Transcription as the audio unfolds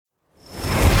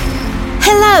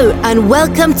Hello and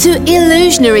welcome to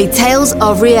Illusionary Tales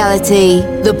of Reality,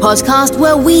 the podcast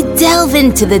where we delve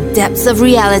into the depths of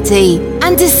reality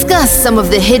and discuss some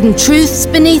of the hidden truths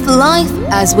beneath life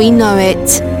as we know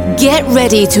it. Get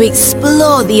ready to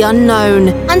explore the unknown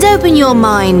and open your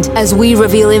mind as we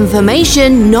reveal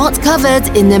information not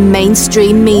covered in the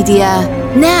mainstream media.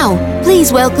 Now,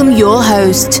 please welcome your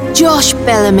host, Josh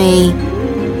Bellamy.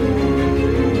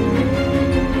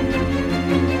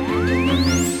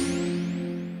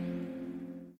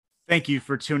 Thank you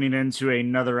for tuning in to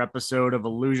another episode of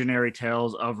Illusionary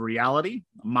Tales of Reality.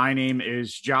 My name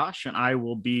is Josh, and I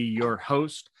will be your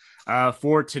host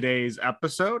for today's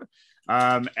episode.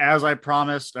 As I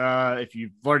promised, if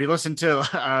you've already listened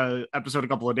to episode a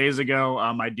couple of days ago,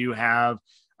 I do have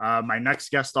my next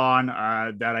guest on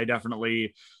that I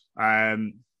definitely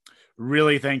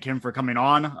really thank him for coming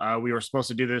on. We were supposed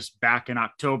to do this back in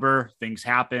October. Things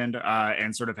happened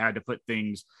and sort of had to put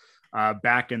things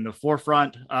back in the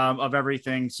forefront of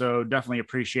everything. So definitely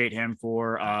appreciate him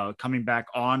for coming back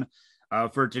on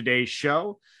for today's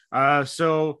show.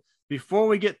 So before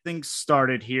we get things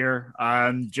started here,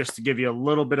 just to give you a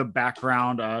little bit of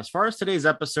background as far as today's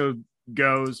episode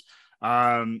goes.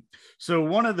 So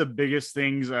one of the biggest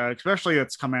things, especially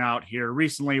that's coming out here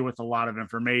recently with a lot of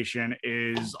information,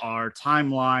 is our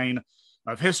timeline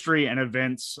of history and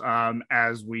events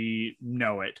as we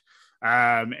know it.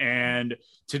 And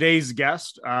today's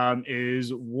guest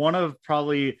is one of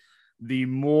probably the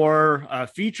more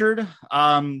featured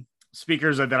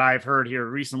speakers that I've heard here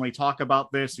recently talk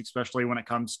about this, especially when it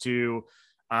comes to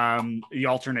the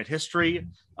alternate history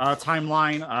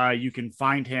timeline. You can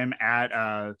find him at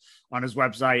on his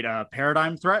website,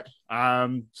 Paradigm Threat.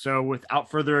 So without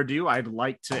further ado, I'd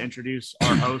like to introduce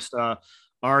our host,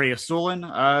 Ari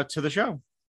Asulin, to the show.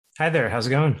 Hi there. How's it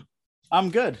going?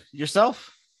 I'm good.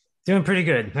 Yourself? Doing pretty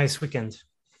good. Nice weekend.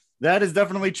 That is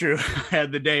definitely true. I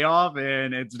had the day off,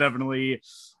 and it's definitely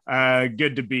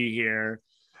good to be here.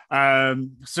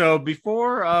 So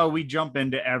before we jump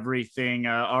into everything,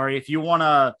 Ari, if you want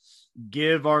to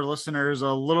give our listeners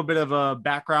a little bit of a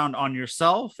background on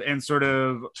yourself and sort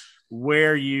of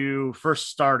where you first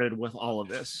started with all of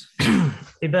this.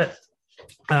 You bet.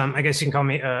 I guess you can call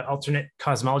me an alternate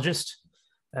cosmologist.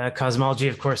 Cosmology,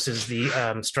 of course, is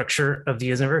the structure of the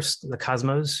universe, the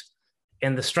cosmos.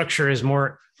 And the structure is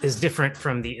different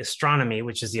from the astronomy,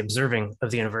 which is the observing of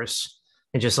the universe.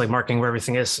 And just like marking where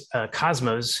everything is,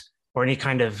 cosmos or any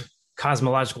kind of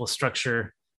cosmological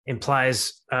structure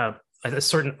implies a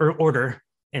certain order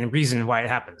and reason why it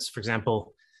happens. For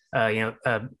example,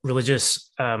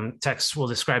 religious texts will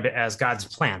describe it as God's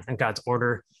plan and God's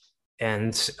order.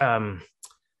 And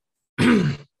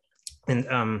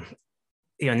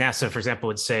NASA, for example,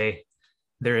 would say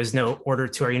there is no order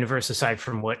to our universe aside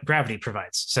from what gravity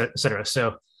provides, et cetera.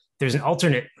 So there's an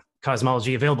alternate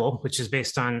cosmology available, which is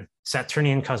based on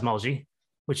Saturnian cosmology,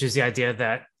 which is the idea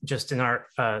that just in our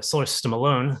solar system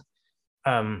alone,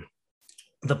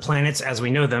 the planets as we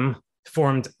know them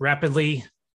formed rapidly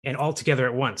and all together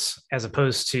at once, as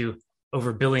opposed to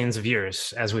over billions of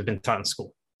years, as we've been taught in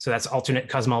school. So that's alternate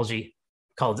cosmology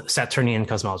called Saturnian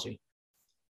cosmology.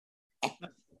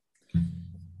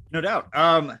 No doubt.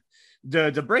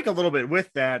 To break a little bit with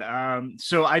that,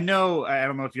 so I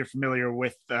don't know if you're familiar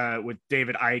with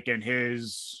David Icke and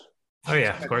his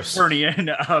of course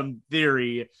Saturnian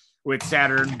theory with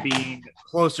Saturn being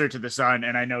closer to the sun.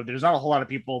 And I know there's not a whole lot of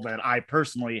people that I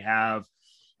personally have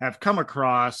come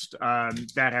across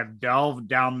that have delved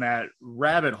down that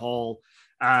rabbit hole.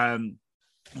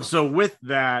 So with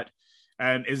that,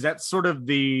 is that sort of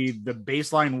the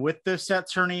baseline with the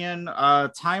Saturnian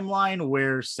timeline,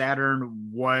 where Saturn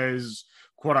was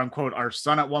quote unquote our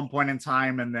sun at one point in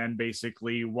time, and then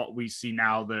basically what we see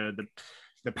now, the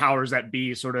powers that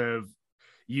be sort of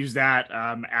use that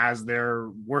as their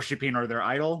worshiping or their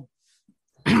idol?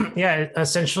 Yeah,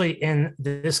 essentially in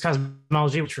this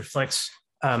cosmology, which reflects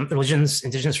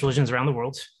indigenous religions around the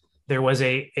world, there was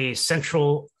a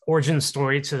central origin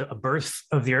story to a birth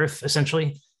of the Earth,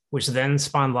 essentially, which then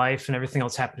spawned life and everything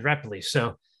else happened rapidly.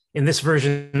 So in this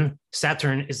version,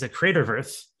 Saturn is the creator of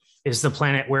Earth, is the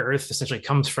planet where Earth essentially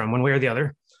comes from one way or the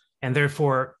other. And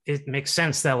therefore, it makes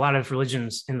sense that a lot of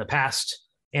religions in the past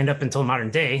and up until modern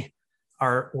day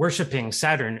are worshiping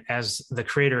Saturn as the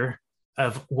creator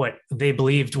of what they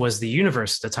believed was the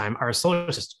universe at the time, our solar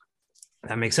system.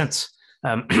 That makes sense.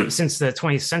 Since the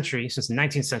 20th century, since the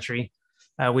 19th century,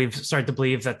 we've started to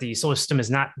believe that the solar system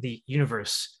is not the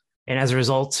universe. And as a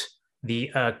result,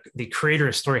 the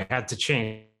creator story had to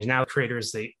change. Now the creator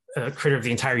is the creator of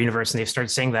the entire universe, and they've started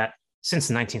saying that since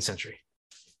the 19th century.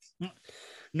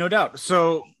 No doubt.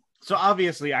 So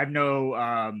obviously, I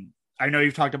know I know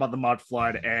you've talked about the mud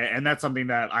flood, and that's something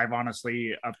that I've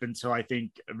honestly, up until I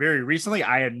think very recently,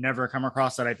 I had never come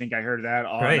across that. I think I heard that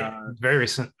on very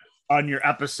recent on your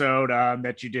episode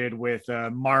that you did with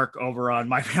Mark over on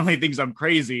My Family Thinks I'm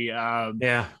Crazy.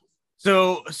 Yeah.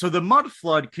 So the mud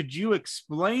flood, could you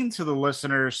explain to the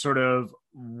listeners sort of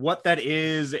what that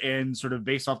is, and sort of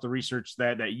based off the research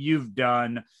that you've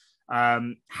done,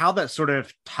 how that sort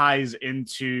of ties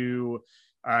into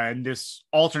this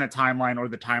alternate timeline, or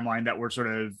the timeline that we're sort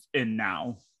of in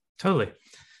now? Totally.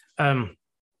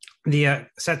 The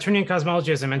Saturnian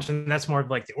cosmology, as I mentioned, that's more of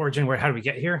like the origin, how do we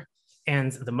get here?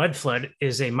 And the mud flood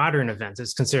is a modern event.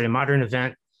 It's considered a modern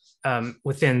event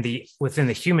within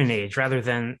the human age, rather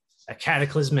than a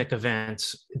cataclysmic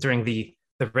event during the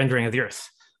rendering of the Earth.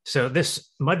 So this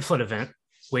mud flood event,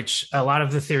 which a lot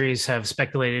of the theories have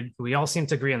speculated, we all seem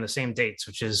to agree on the same dates,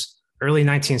 which is early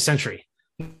 19th century.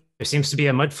 There seems to be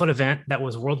a mud flood event that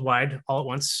was worldwide all at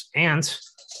once, and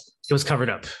it was covered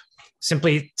up.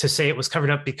 Simply to say it was covered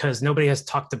up because nobody has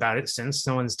talked about it since.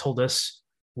 No one's told us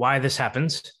why this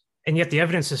happened. And yet the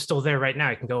evidence is still there right now.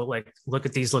 You can go look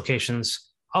at these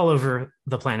locations all over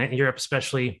the planet, in Europe,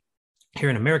 especially here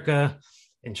in America,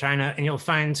 in China, and you'll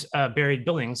find buried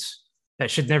buildings that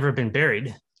should never have been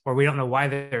buried, or we don't know why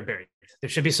they're buried. There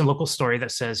should be some local story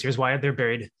that says, here's why they're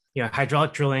buried,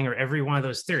 hydraulic drilling, or every one of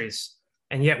those theories.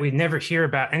 And yet we never hear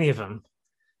about any of them.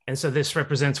 And so this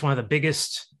represents one of the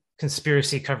biggest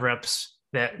conspiracy cover-ups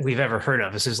that we've ever heard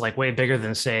of. This is way bigger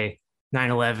than, say,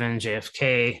 9/11,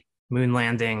 JFK, moon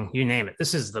landing, you name it.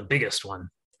 This is the biggest one.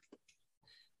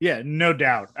 Yeah, no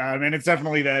doubt. And it's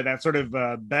definitely that sort of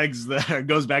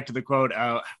goes back to the quote,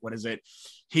 what is it?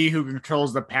 He who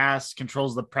controls the past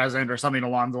controls the present, or something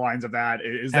along the lines of that,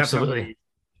 is definitely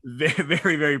very,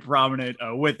 very, very prominent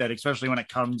with that, especially when it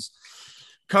comes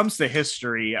to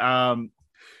history.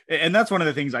 And that's one of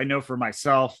the things I know for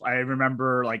myself. I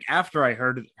remember after I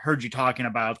heard you talking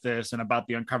about this and about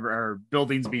the uncovered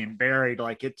buildings being buried,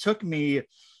 it took me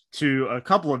to a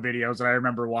couple of videos that I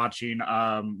remember watching.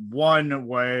 One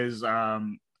was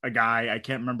a guy, I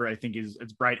can't remember, I think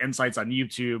it's Bright Insights on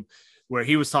YouTube, where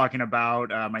he was talking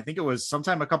about, I think it was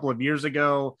sometime a couple of years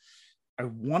ago. I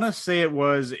want to say it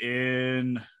was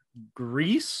in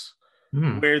Greece,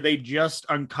 where they just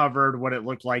uncovered what it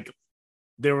looked like.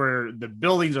 There were the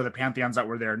buildings, or the pantheons that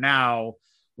were there now,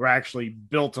 were actually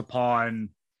built upon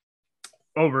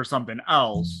over something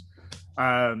else.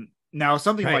 Now,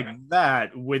 something like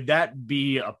that, would that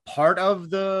be a part of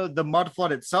the mud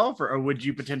flood itself, or would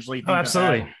you potentially think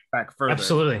absolutely back further?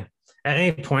 Absolutely. At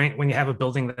any point when you have a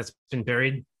building that's been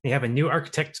buried, you have a new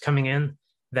architect coming in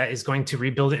that is going to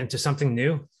rebuild it into something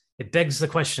new, it begs the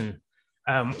question,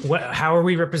 how are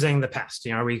we representing the past?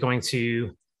 Are we going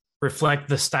to reflect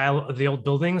the style of the old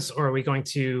buildings, or are we going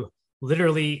to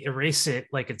literally erase it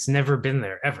like it's never been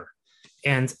there ever?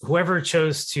 And whoever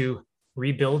chose to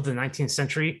rebuild the 19th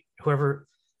century, whoever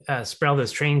spread all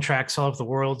those train tracks all over the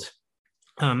world,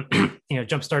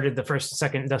 jump-started the first and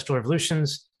second industrial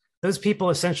revolutions, those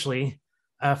people essentially,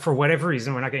 for whatever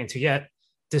reason we're not getting to yet,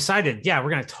 decided, we're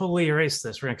going to totally erase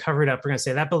this. We're going to cover it up. We're going to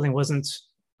say that building wasn't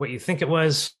what you think it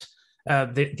was.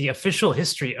 The official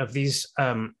history of these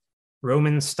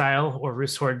Roman style or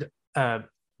Rus horde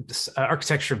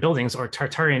architecture buildings, or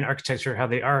Tartarian architecture, how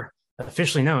they are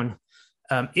officially known,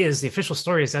 is the official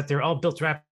story is that they're all built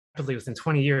rapidly within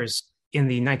 20 years in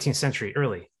the 19th century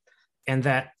early. And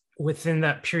that within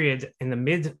that period in the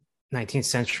mid 19th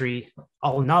century,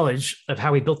 all knowledge of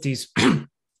how we built these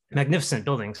magnificent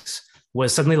buildings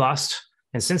was suddenly lost.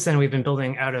 And since then, we've been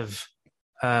building out of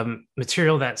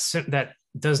material that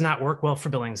does not work well for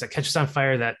buildings, that catches on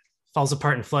fire, that falls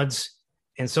apart in floods,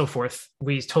 and so forth.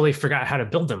 We totally forgot how to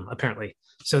build them, apparently.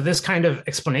 So this kind of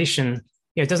explanation,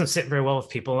 it doesn't sit very well with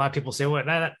people. A lot of people say, well,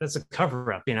 that's a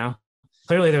cover-up,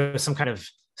 Clearly, there was some kind of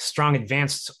strong,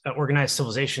 advanced, organized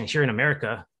civilization here in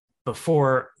America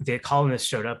before the colonists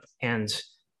showed up. And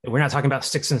we're not talking about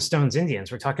sticks and stones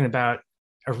Indians. We're talking about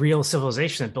a real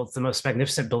civilization that built the most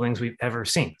magnificent buildings we've ever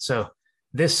seen. So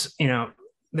this,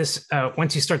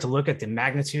 once you start to look at the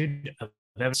magnitude of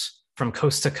evidence from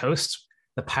coast to coast,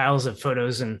 the piles of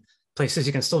photos and places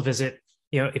you can still visit,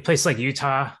 a place like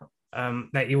Utah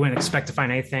that you wouldn't expect to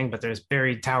find anything, but there's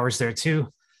buried towers there too,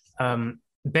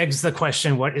 begs the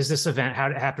question, what is this event? How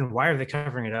did it happen? Why are they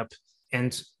covering it up?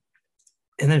 And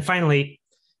then finally,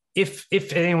 if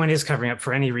anyone is covering up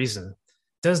for any reason,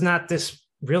 does not this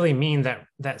really mean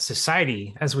that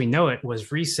society as we know it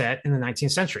was reset in the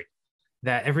 19th century?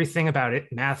 That everything about it,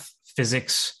 math,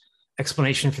 physics,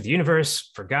 explanation for the universe,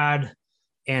 for God,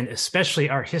 and especially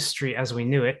our history as we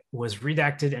knew it, was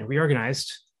redacted and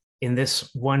reorganized in this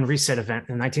one reset event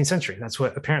in the 19th century. That's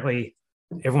what apparently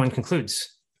everyone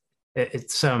concludes.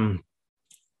 It's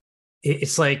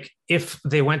like if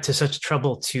they went to such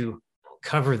trouble to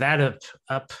cover that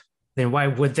up, then why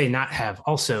would they not have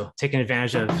also taken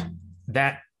advantage of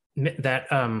that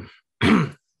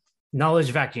knowledge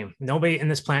vacuum? Nobody in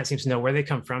this planet seems to know where they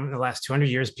come from in the last 200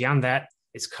 years. Beyond that,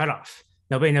 it's cut off.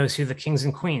 Nobody knows who the kings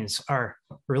and queens are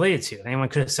related to. Anyone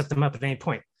could have set them up at any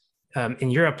point. In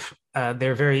Europe,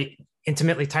 they're very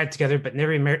intimately tied together, but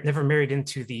never married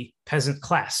into the peasant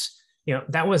class.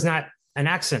 That was not an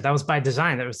accident. That was by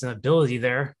design. There was an ability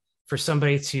there for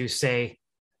somebody to say,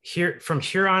 from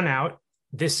here on out,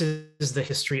 this is the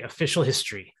history, official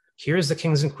history. Here's the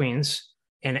kings and queens,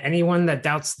 and anyone that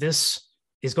doubts this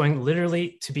is going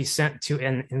literally to be sent to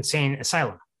an insane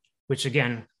asylum, which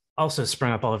again also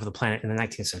sprung up all over the planet in the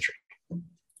 19th century.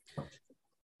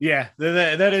 Yeah,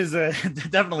 that is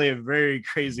definitely a very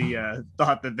crazy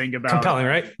thought to think about. Compelling,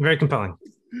 right? Very compelling.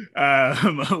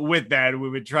 With that,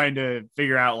 we've been trying to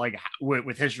figure out, like,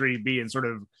 with history being sort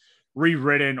of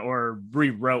rewritten or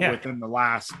rewrote within the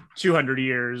last 200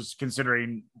 years,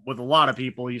 considering with a lot of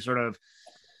people, you sort of,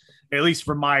 at least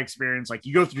from my experience, like,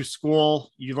 you go through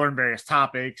school, you learn various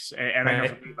topics, and right. I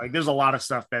know, like, there's a lot of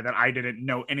stuff that I didn't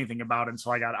know anything about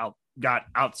until I got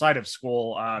outside of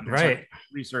school, right?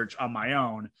 Research on my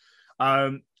own.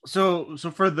 So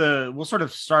we'll sort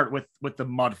of start with the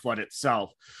mud flood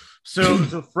itself.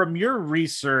 So from your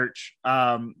research,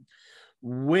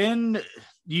 when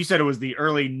you said it was the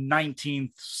early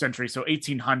 19th century, so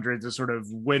 1800s is sort of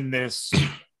when this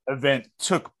event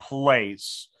took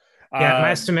place. Yeah,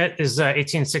 my estimate is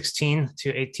 1816 to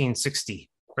 1860,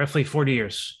 roughly 40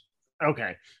 years.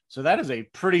 Okay, so that is a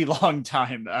pretty long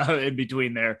time in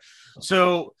between there.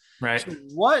 So, right. So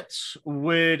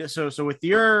with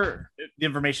the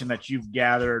information that you've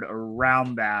gathered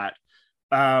around that,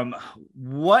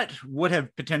 what would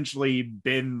have potentially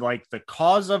been like the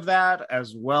cause of that,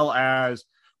 as well as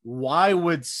why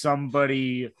would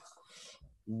somebody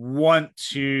want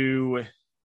to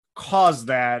cause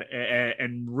that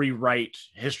and rewrite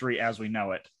history as we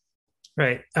know it?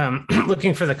 Right.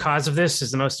 Looking for the cause of this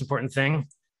is the most important thing,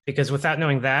 because without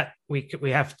knowing that, we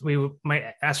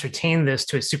might ascertain this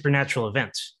to a supernatural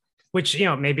event, which,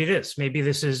 maybe it is. Maybe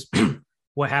this is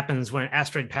what happens when an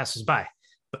asteroid passes by.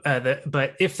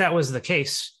 But if that was the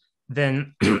case,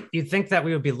 then you'd think that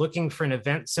we would be looking for an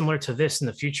event similar to this in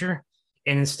the future.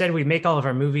 And instead, we make all of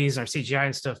our movies and our CGI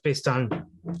and stuff based on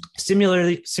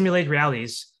simulated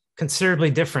realities considerably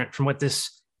different from what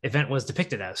this event was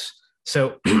depicted as.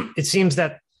 So it seems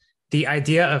that the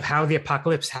idea of how the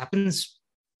apocalypse happens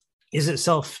is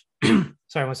itself.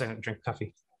 Sorry, 1 second. Drink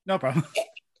coffee. No problem.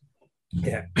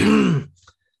 Yeah.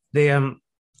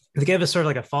 They gave us sort of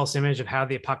like a false image of how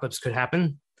the apocalypse could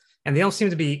happen, and they don't seem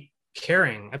to be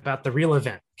caring about the real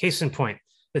event. Case in point,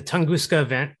 the Tunguska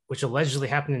event, which allegedly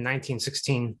happened in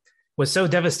 1916, was so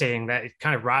devastating that it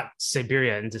kind of rot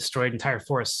Siberia and destroyed entire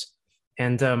forests.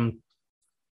 And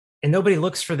nobody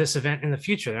looks for this event in the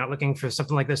future. They're not looking for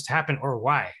something like this to happen, or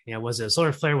why. Was it a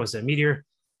solar flare? Was it a meteor?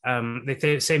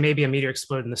 They say maybe a meteor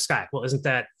exploded in the sky. Well, isn't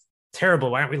that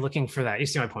terrible? Why aren't we looking for that? You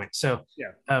see my point. So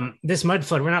yeah, this mud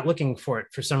flood, we're not looking for it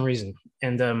for some reason.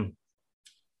 And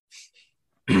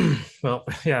well,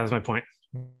 yeah, that was my point.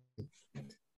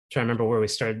 Trying to remember where we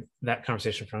started that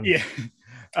conversation from. Yeah.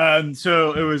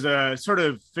 So it was sort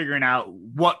of figuring out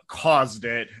what caused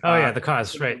it. Oh yeah, the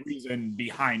cause, right? The reason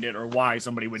behind it, or why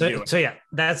somebody would do it. So yeah,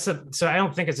 so I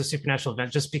don't think it's a supernatural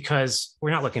event, just because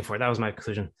we're not looking for it. That was my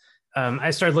conclusion.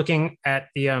 I started looking at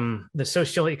the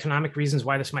socio-economic reasons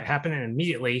why this might happen, and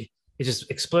immediately it just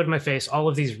exploded in my face. All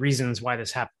of these reasons why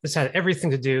this happened. This had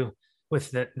everything to do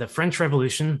with the French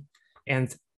Revolution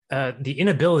and the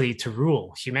inability to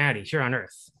rule humanity here on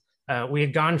Earth. We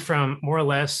had gone from more or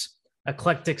less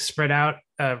eclectic, spread out,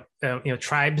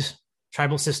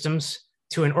 tribal systems,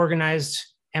 to an organized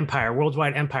empire,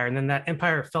 worldwide empire, and then that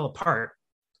empire fell apart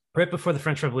right before the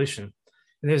French Revolution.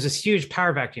 And there's this huge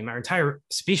power vacuum. Our entire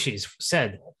species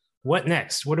said, "What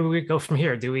next? Where do we go from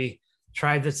here? Do we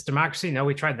try this democracy? No,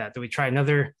 we tried that. Do we try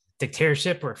another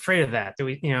dictatorship? We're afraid of that. Do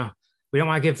we? We don't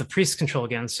want to give the priests control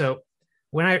again." So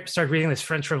when I started reading this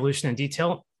French Revolution in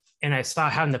detail, and I saw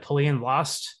how Napoleon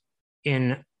lost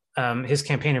in his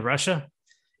campaign in Russia,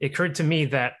 it occurred to me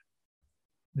that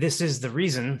this is the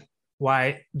reason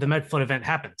why the mud flood event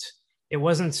happened. It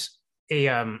wasn't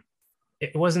a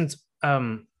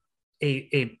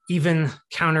even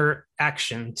counter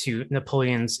action to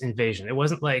Napoleon's invasion. It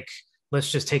wasn't like,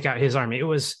 let's just take out his army. It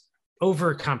was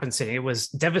overcompensating. It was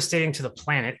devastating to the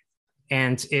planet,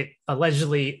 and it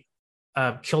allegedly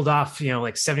killed off,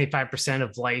 like 75%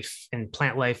 of life and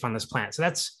plant life on this planet. So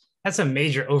that's a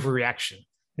major overreaction.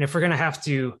 And if we're going to have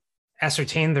to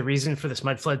ascertain the reason for this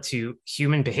mud flood to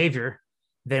human behavior,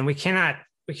 then we cannot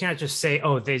just say,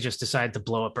 oh, they just decided to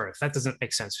blow up Earth. That doesn't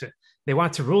make sense. They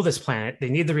want to rule this planet. They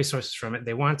need the resources from it.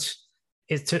 They want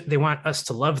us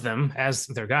to love them as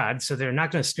their God. So they're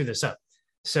not going to screw this up.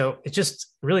 So it just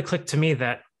really clicked to me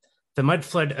that the mud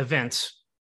flood event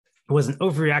was an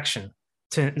overreaction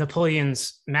to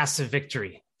Napoleon's massive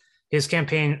victory. His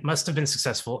campaign must have been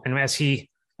successful. And as he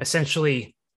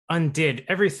essentially undid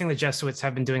everything the Jesuits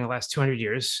have been doing the last 200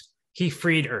 years, he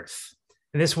freed Earth.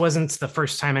 And this wasn't the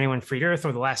first time anyone freed Earth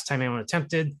or the last time anyone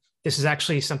attempted. This is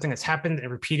actually something that's happened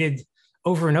and repeated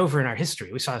over and over in our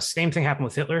history. We saw the same thing happen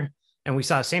with Hitler, and we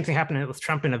saw the same thing happen with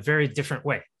Trump in a very different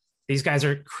way. These guys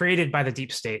are created by the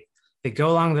deep state. They go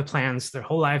along the plans their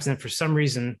whole lives, and for some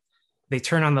reason, they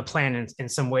turn on the plan in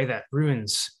some way that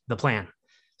ruins the plan.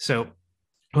 So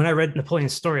when I read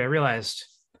Napoleon's story, I realized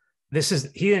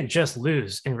he didn't just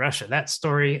lose in Russia. That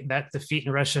story, that defeat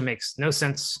in Russia makes no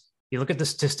sense. You look at the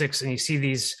statistics and you see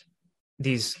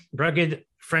these rugged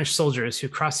French soldiers who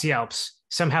crossed the Alps,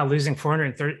 somehow losing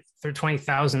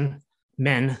 420,000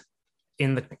 men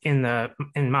in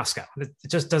Moscow. It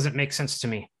just doesn't make sense to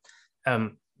me.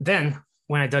 Then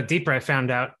when I dug deeper, I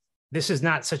found out this is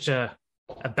not such a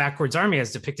backwards army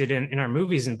as depicted in our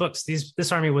movies and books.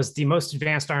 This army was the most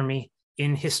advanced army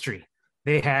in history.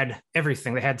 They had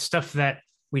everything. They had stuff that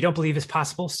we don't believe is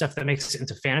possible, stuff that makes it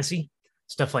into fantasy,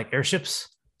 stuff like airships,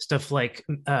 stuff like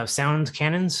sound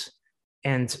cannons.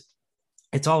 And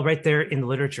it's all right there in the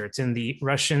literature. It's in the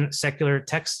Russian secular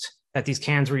text that these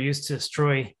cannons were used to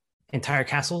destroy entire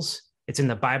castles. It's in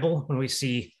the Bible when we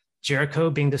see Jericho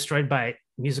being destroyed by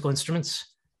musical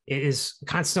instruments. It is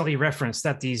constantly referenced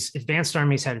that these advanced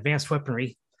armies had advanced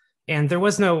weaponry, and there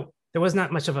was not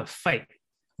much of a fight.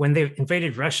 When they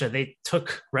invaded Russia, they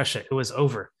took Russia. It was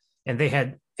over, and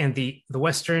the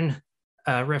Western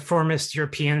reformist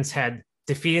Europeans had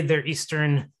defeated their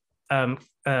Eastern what's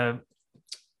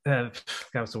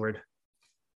the word?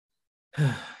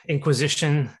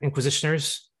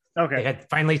 Inquisitioners. Okay. They had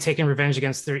finally taken revenge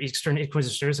against their Eastern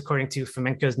Inquisitors, according to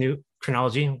Fomenko's new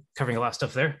chronology, covering a lot of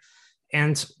stuff there.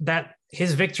 And that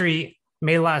his victory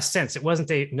made a lot of sense. It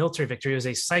wasn't a military victory. It was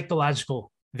a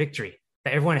psychological victory,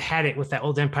 that everyone had it with that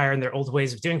old empire and their old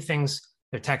ways of doing things,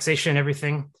 their taxation and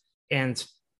everything. And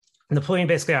Napoleon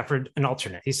basically offered an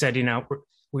alternate. He said, we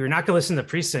were not going to listen to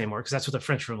priests anymore because that's what the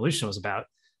French Revolution was about.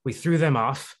 We threw them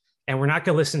off, and we're not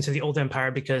going to listen to the old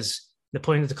empire because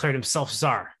Napoleon declared himself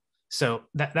czar. So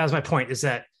that was my point, is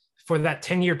that for that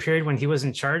 10-year period when he was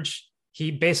in charge,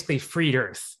 he basically freed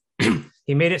Earth.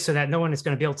 He made it so that no one is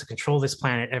going to be able to control this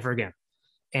planet ever again.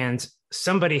 And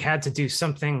somebody had to do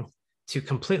something to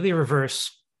completely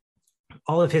reverse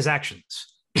all of his actions,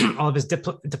 all of his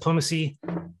diplomacy,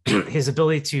 his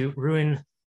ability to ruin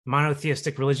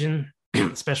monotheistic religion,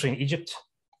 especially in Egypt.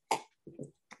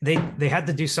 They had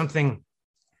to do something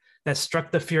that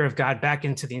struck the fear of God back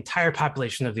into the entire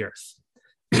population of the earth.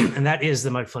 And that is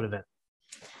the mud flood event.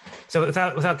 So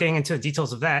without getting into the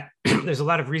details of that, there's a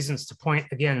lot of reasons to point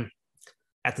again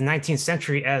at the 19th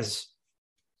century as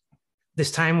this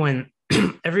time when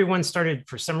everyone started,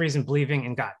 for some reason, believing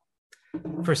in God.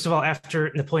 First of all,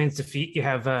 after Napoleon's defeat, you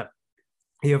have the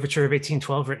Overture of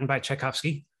 1812 written by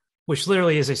Tchaikovsky, which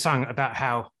literally is a song about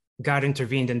how God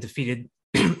intervened and defeated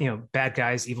bad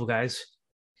guys, evil guys.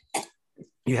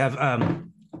 You have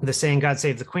the saying, God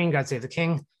save the queen, God save the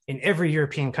king, in every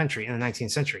European country in the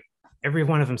 19th century. Every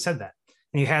one of them said that.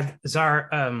 And you had Tsar,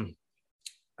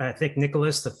 I think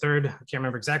Nicholas III, I can't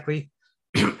remember exactly,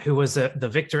 who was the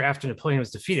victor after Napoleon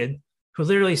was defeated, who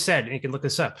literally said, and you can look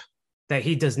this up, that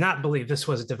he does not believe this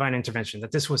was a divine intervention,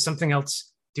 that this was something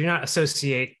else. Do not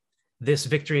associate this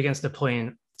victory against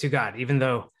Napoleon to God, even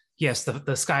though, yes,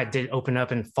 the sky did open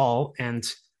up and fall, and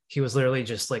he was literally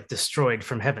just like destroyed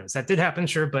from heavens. That did happen,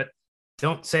 sure, but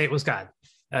don't say it was God.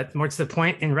 More to the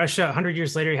point, in Russia, 100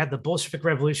 years later, you had the Bolshevik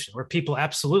Revolution, where people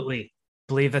absolutely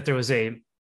believed that there was a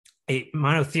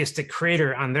monotheistic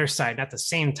creator on their side, and at the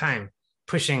same time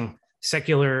pushing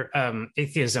secular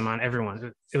atheism on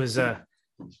everyone. It was the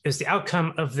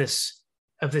outcome of this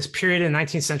period in the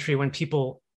 19th century when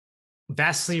people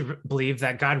vastly believed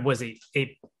that God was a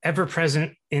ever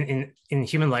present in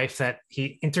human life, that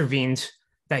he intervened,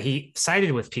 that he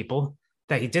sided with people,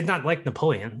 that he did not like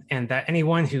Napoleon, and that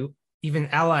anyone who even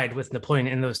allied with Napoleon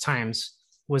in those times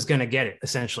was going to get it,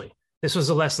 essentially. This was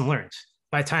a lesson learned.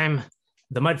 By the time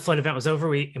the mud flood event was over,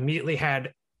 we immediately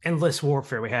had endless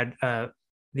warfare. We had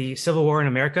the Civil War in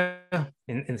America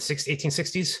in the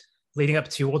 1860s, leading up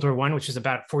to World War I, which is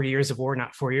about 40 years of war,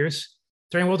 not 4 years.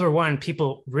 during World War I,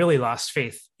 people really lost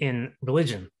faith in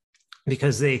religion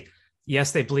because they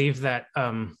believe that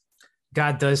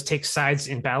God does take sides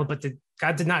in battle, but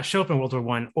God did not show up in World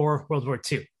War I or World War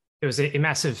II. It was a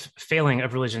massive failing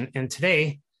of religion. And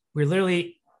today,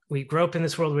 we grow up in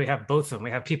this world where we have both of them.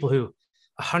 We have people who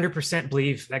 100%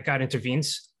 believe that God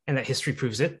intervenes and that history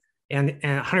proves it, and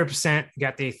 100%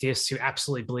 got the atheists who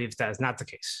absolutely believe that is not the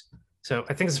case. So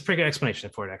I think it's a pretty good explanation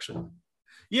for it, actually.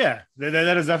 Yeah,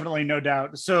 that is definitely no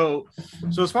doubt. So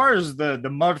as far as the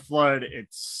mud flood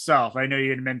itself, I know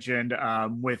you had mentioned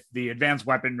with the advanced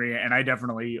weaponry, and I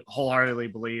definitely wholeheartedly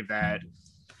believe that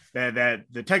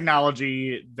the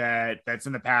technology that's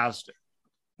in the past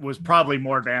was probably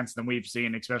more advanced than we've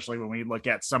seen, especially when we look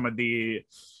at some of the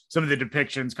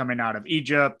depictions coming out of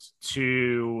Egypt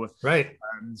to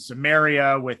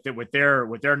Samaria with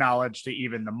their knowledge, to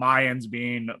even the Mayans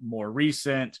being more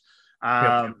recent.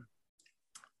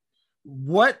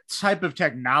 What type of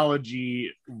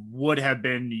technology would have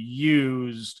been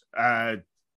used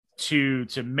to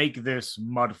make this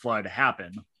mud flood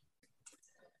happen?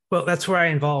 Well, that's where I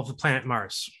involve the planet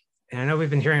Mars. And I know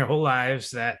we've been hearing our whole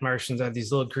lives that Martians are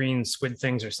these little green squid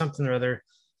things or something or other,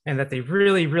 and that they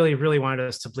really, really, really wanted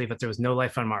us to believe that there was no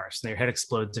life on Mars and your head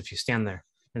explodes if you stand there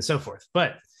and so forth.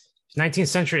 But 19th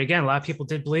century, again, a lot of people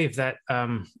did believe that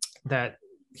that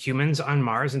humans on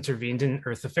Mars intervened in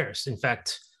Earth affairs. In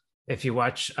fact, if you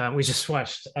watch, we just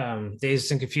watched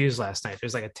Dazed and Confused last night.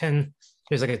 There's like a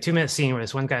 2-minute scene where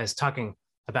this one guy is talking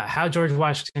about how George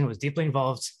Washington was deeply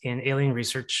involved in alien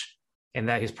research and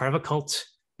that he's part of a cult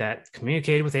that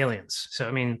communicated with aliens. So,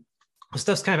 I mean, this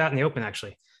stuff's kind of out in the open,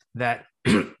 actually, that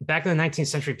back in the 19th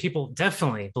century, people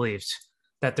definitely believed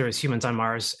that there was humans on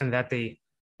Mars and that they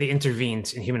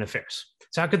intervened in human affairs.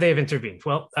 So how could they have intervened?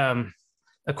 Well,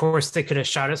 of course, they could have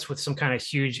shot us with some kind of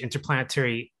huge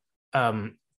interplanetary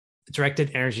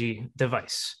directed energy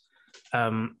device.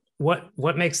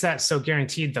 What makes that so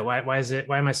guaranteed, though? Why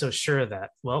am I so sure of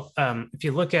that? Well, if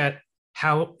you look at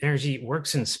how energy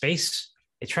works in space,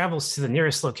 it travels to the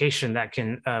nearest location that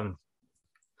can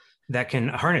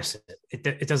harness it.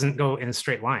 It doesn't go in a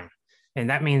straight line, and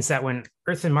that means that when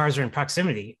Earth and Mars are in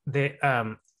proximity,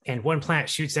 and one planet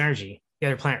shoots energy, the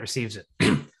other planet receives it.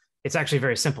 It's actually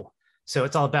very simple. So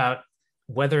it's all about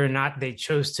whether or not they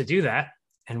chose to do that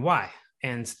and why.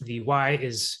 And the why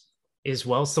is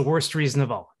well, it's the worst reason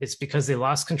of all. It's because they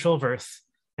lost control of Earth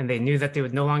and they knew that they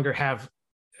would no longer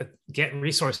get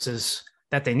resources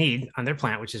that they need on their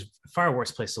planet, which is a far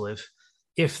worse place to live,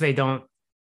 if they don't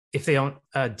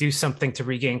do something to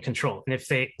regain control. And if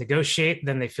they negotiate,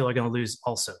 then they feel they're going to lose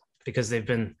also, because they've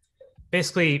been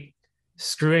basically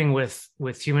screwing with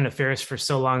human affairs for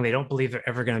so long, they don't believe they're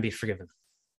ever going to be forgiven.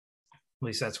 At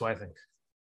least that's what I think.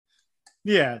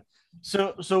 Yeah.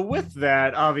 So with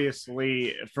that,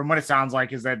 obviously, from what it sounds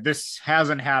like, is that this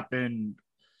hasn't happened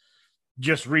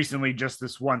just recently, just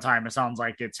this one time. It sounds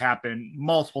like it's happened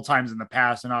multiple times in the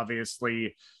past, and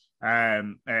obviously,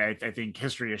 I think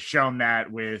history has shown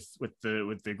that with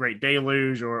the Great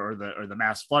Deluge or the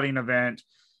mass flooding event,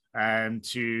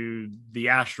 to the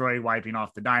asteroid wiping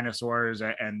off the dinosaurs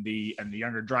and the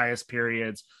Younger Dryas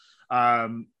periods.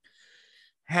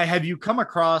 Have you come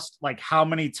across like how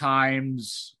many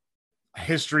times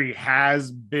history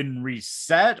has been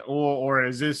reset, or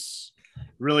is this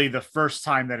really the first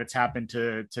time that it's happened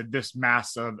to this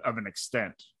mass of an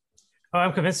extent? Oh,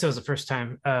 I'm convinced it was the first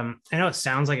time. I know it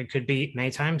sounds like it could be many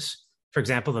times. For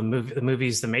example, the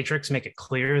movies The Matrix make it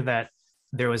clear that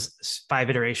there was 5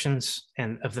 iterations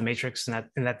of the Matrix, and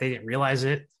that they didn't realize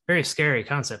it. Very scary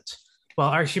concept. Well,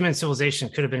 our human civilization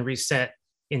could have been reset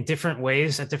in different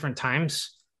ways at different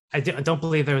times. I don't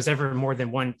believe there was ever more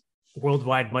than one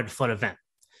worldwide mud flood event.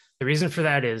 The reason for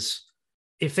that is,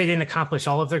 if they didn't accomplish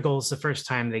all of their goals the first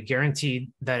time, they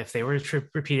guaranteed that if they were to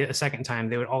repeat it a second time,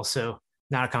 they would also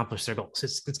not accomplish their goals.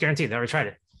 It's guaranteed. They already tried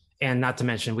it. And not to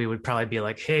mention, we would probably be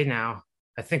like, hey, now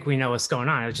I think we know what's going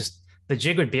on. It's just the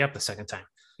jig would be up the second time.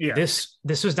 Yeah. This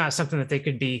was not something that they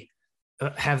could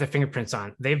have their fingerprints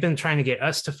on. They've been trying to get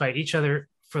us to fight each other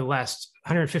for the last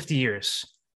 150 years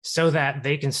so that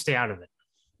they can stay out of it.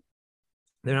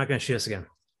 They're not going to shoot us again.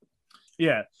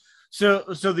 Yeah. So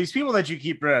these people that you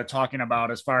keep talking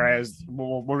about, as far as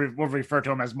we'll refer to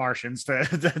them as Martians to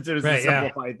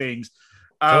simplify things.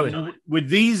 Totally. Would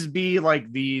these be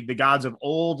like the gods of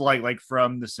old, like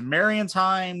from the Sumerian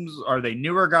times? Are they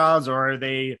newer gods, or are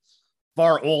they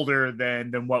far older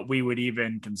than what we would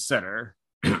even consider?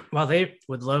 Well, they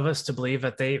would love us to believe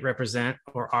that they represent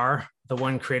or are the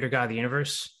one creator God of the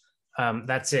universe.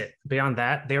 That's it. Beyond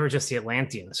that, they were just the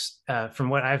Atlanteans. From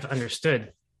what I've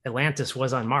understood, Atlantis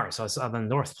was on Mars. So it's on the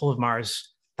North Pole of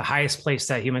Mars, the highest place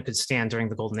that human could stand during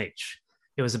the Golden Age.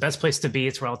 It was the best place to be.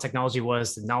 It's where all technology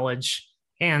was, the knowledge,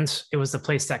 and it was the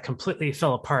place that completely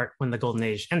fell apart when the Golden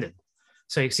Age ended.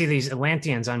 So you see these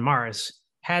Atlanteans on Mars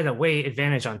had a way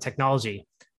advantage on technology,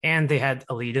 and they had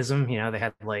elitism. They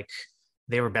had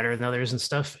they were better than others and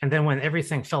stuff. And then when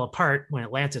everything fell apart, when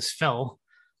Atlantis fell,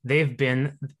 they've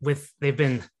been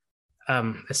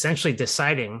essentially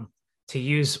deciding to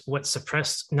use what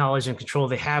suppressed knowledge and control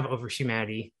they have over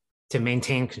humanity to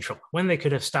maintain control, when they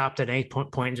could have stopped at any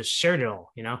point and just shared it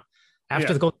all.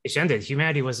 After the Golden Age ended,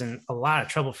 humanity was in a lot of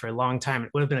trouble for a long time.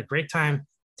 It would have been a great time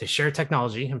to share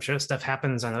technology. I'm sure stuff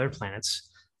happens on other planets.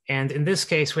 And in this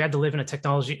case, we had to live in a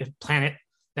planet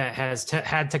that has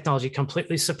had technology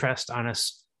completely suppressed on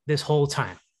us this whole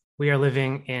time. We are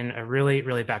living in a really,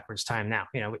 really backwards time now.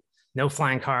 No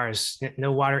flying cars,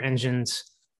 no engines,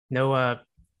 no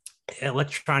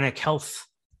electronic health,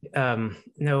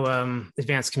 no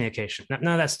advanced communication, none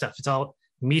of that stuff. It's all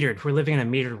metered. We're living in a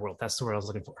metered world. That's the word I was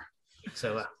looking for.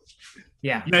 So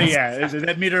that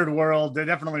metered world, that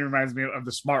definitely reminds me of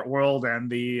the smart world and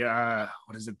the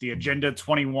the Agenda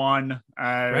 21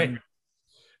 right.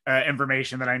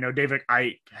 Information that I know David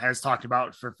Icke has talked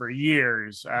about for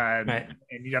years. Right.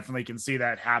 And you definitely can see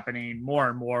that happening more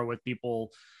and more with people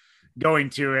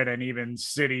going to it, and even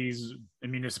cities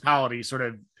and municipalities sort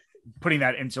of putting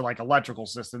that into electrical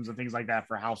systems and things like that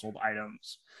for household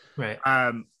items. Right.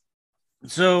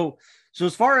 So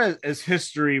as far as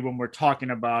history, when we're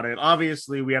talking about it,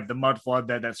 obviously we have the mud flood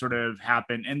that sort of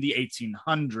happened in the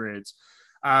 1800s.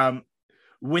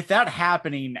 With that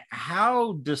happening,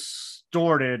 how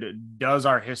distorted does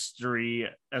our history,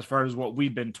 as far as what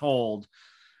we've been told,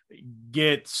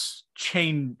 gets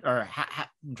changed? Or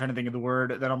I'm trying to think of the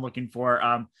word that I'm looking for.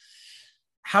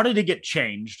 How did it get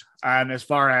changed as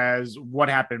far as what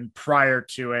happened prior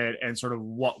to it and sort of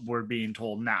what we're being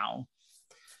told now?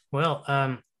 Well,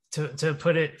 to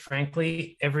put it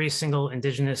frankly, every single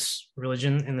indigenous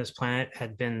religion in this planet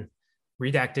had been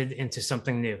redacted into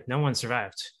something new. No one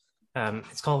survived.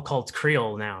 It's called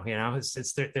Creole now.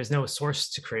 There's no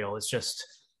source to Creole. It's just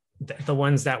the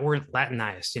ones that weren't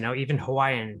Latinized. Even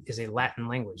Hawaiian is a Latin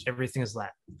language. Everything is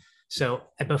Latin. So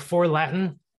before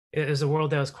Latin, it was a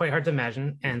world that was quite hard to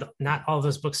imagine, and not all of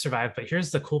those books survived. But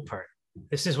here's the cool part.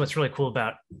 This is what's really cool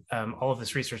about all of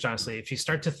this research, honestly. If you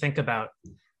start to think about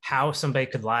how somebody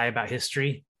could lie about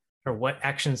history or what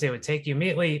actions they would take, you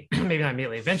immediately, maybe not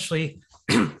immediately, eventually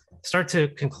start to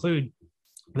conclude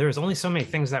there is only so many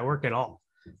things that work at all.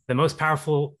 The most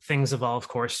powerful things of all, of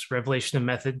course, revelation of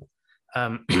method,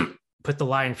 put the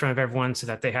lie in front of everyone so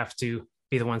that they have to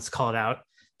be the ones to call it out.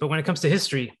 But when it comes to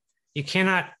history, you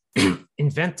cannot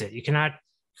invent it. You cannot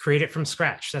create it from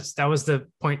scratch. That was the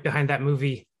point behind that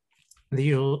movie, The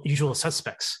Usual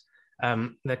Suspects.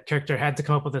 The character had to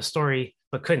come up with a story,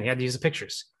 but couldn't. He had to use the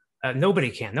pictures.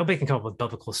 Nobody can come up with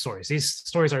biblical stories. These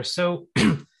stories are so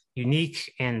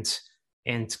unique and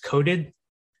coded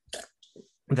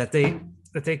that they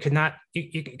could not,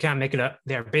 you can't make it up.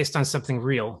 They are based on something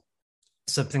real,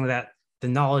 something that the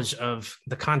knowledge of,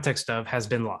 the context of, has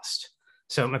been lost.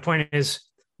 So my point is,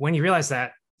 when you realize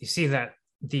that, you see that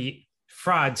the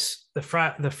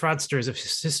fraudsters of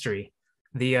history,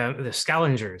 the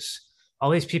scavengers, all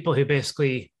these people who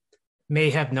basically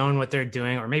may have known what they're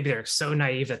doing, or maybe they're so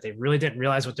naive that they really didn't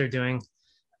realize what they're doing,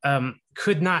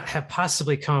 could not have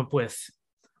possibly come up with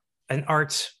an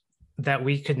art that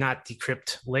we could not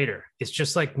decrypt later. It's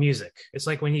just like music. It's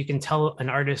like when you can tell an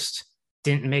artist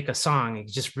didn't make a song, you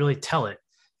just really tell it.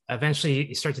 Eventually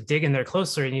you start to dig in there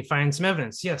closer and you find some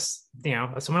evidence. Yes,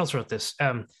 someone else wrote this.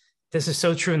 This is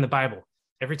so true in the Bible.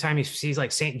 Every time you see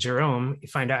like Saint Jerome, you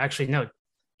find out actually, no,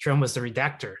 Jerome was the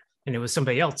redactor and it was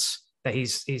somebody else that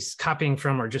he's copying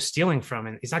from or just stealing from.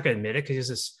 And he's not going to admit it because he's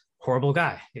this horrible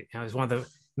guy. He's one of the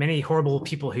many horrible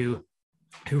people who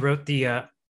wrote the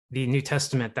New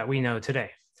Testament that we know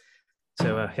today.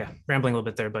 So rambling a little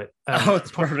bit there, but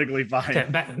it's perfectly fine. Okay,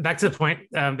 back to the point.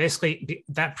 Basically,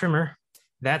 that primer,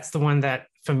 that's the one that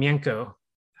Fomenko,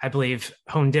 I believe,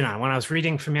 honed in on. When I was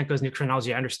reading Fomenko's New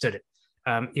Chronology, I understood it.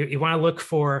 You want to look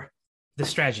for the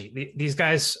strategy. These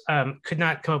guys could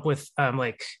not come up with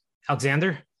like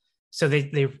Alexander, so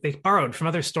they borrowed from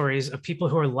other stories of people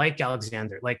who are like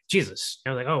Alexander, like Jesus.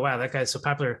 Like, oh wow, that guy's so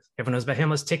popular, everyone knows about him.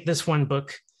 Let's take this one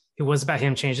book. It was about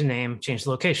him, change the name, change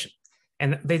the location.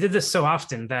 And they did this so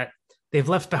often that they've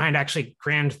left behind actually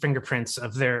grand fingerprints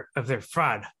of their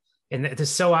fraud. And it is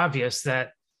so obvious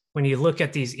that when you look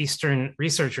at these Eastern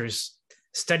researchers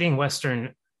studying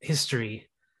Western history,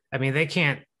 I mean, they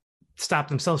can't stop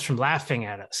themselves from laughing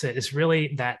at us. It's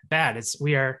really that bad.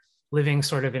 We are living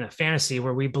sort of in a fantasy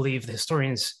where we believe the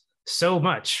historians so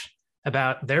much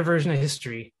about their version of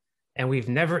history, and we've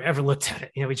never ever looked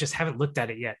at it. We just haven't looked at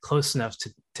it yet close enough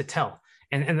to tell.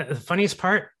 And the funniest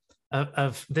part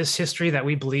of this history that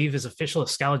we believe is official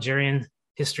Scaligerrian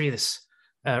history, this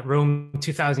Rome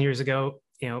 2,000 years ago,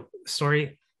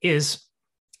 story, is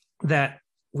that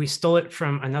we stole it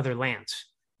from another land.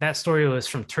 That story was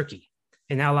from Turkey,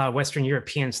 and now a lot of Western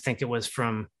Europeans think it was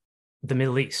from the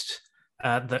Middle East.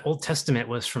 The Old Testament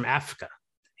was from Africa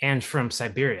and from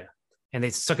Siberia, and they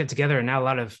stuck it together. And now a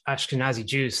lot of Ashkenazi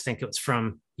Jews think it was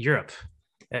from Europe.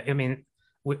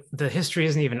 The history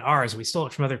isn't even ours. We stole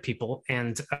it from other people,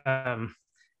 and I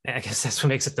guess that's what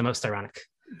makes it the most ironic.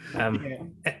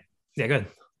 Yeah, go ahead.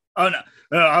 Oh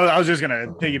no, I was just gonna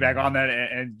piggyback on that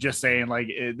and just saying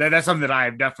that's something that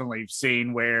I've definitely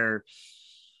seen where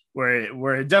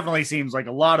it definitely seems like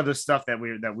a lot of the stuff that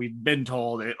we've been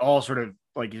told, it all sort of,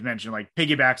 like you mentioned, like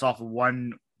piggybacks off of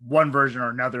one version or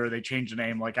another. They change the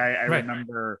name. Like I Right.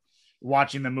 remember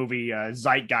watching the movie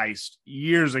Zeitgeist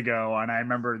years ago, and I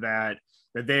remember that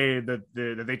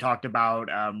they talked about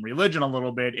religion a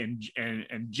little bit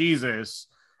and Jesus.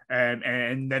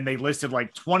 And then they listed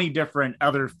like 20 different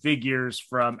other figures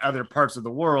from other parts of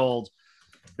the world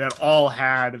that all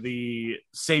had the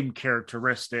same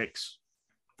characteristics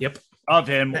of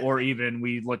him. Or even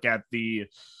we look at the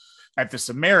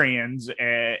Sumerians,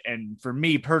 and for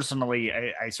me personally,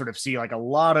 I sort of see like a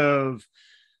lot of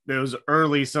those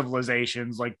early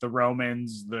civilizations, like the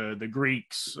Romans, the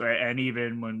Greeks, and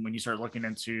even when you start looking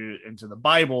into the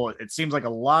Bible, it seems like a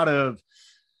lot of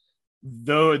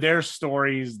their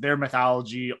stories, their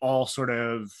mythology, all sort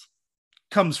of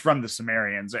comes from the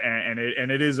Sumerians, and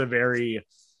it is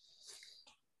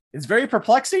it's very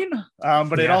perplexing,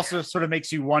 but it also sort of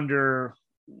makes you wonder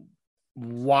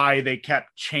why they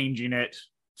kept changing it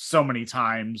so many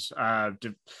times.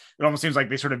 It almost seems like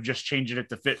they sort of just changed it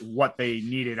to fit what they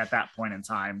needed at that point in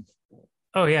time.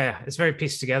 Oh yeah, it's very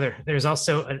pieced together. There's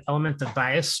also an element of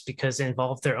bias because it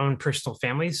involved their own personal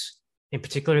families. In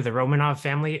particular, the Romanov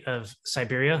family of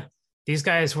Siberia. These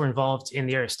guys were involved in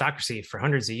the aristocracy for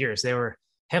hundreds of years. They were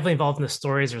heavily involved in the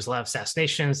stories. There was a lot of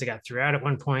assassinations. They got throughout at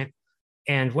one point.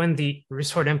 And when the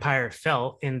Rus Horde Empire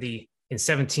fell in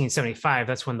 1775,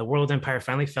 that's when the world empire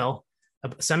finally fell.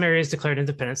 Some areas declared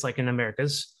independence, like in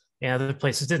Americas, and other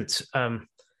places didn't.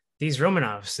 These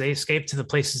Romanovs, they escaped to the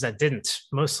places that didn't,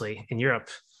 mostly in Europe,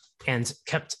 and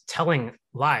kept telling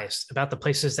lies about the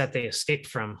places that they escaped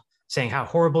from, saying how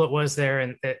horrible it was there,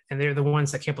 and they're the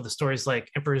ones that came up with the stories like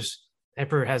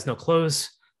Emperor has no clothes.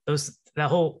 That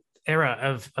whole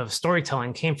era of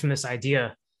storytelling came from this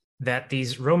idea that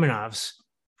these Romanovs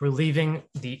were leaving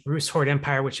the Rus Horde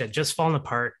Empire, which had just fallen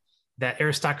apart. That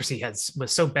aristocracy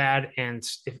was so bad, and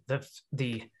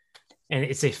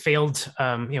it's a failed.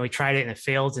 We tried it and it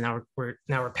failed, and now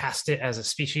we're past it as a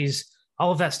species.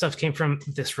 All of that stuff came from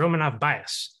this Romanov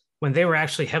bias when they were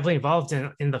actually heavily involved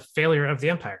in the failure of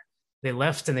the empire. They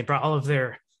left and they brought all of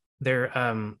their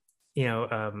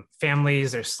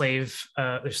families, their slaves,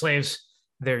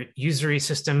 their usury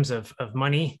systems of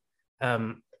money,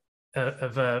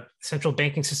 of a central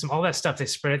banking system, all that stuff. They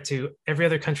spread it to every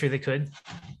other country they could.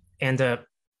 And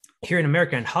here in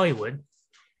America, in Hollywood,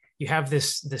 you have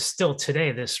this still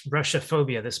today, this Russia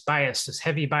phobia, this bias, this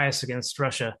heavy bias against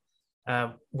Russia,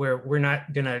 where we're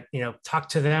not going to talk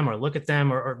to them or look at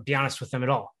them or be honest with them at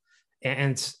all.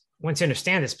 And once you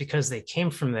understand this, because they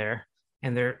came from there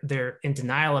and they're in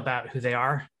denial about who they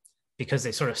are because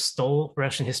they sort of stole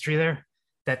Russian history there,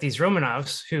 that these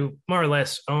Romanovs, who more or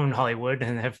less own Hollywood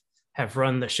and have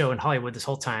run the show in Hollywood this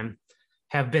whole time,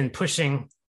 have been pushing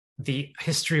the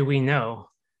history we know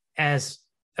as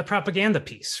a propaganda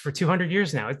piece for 200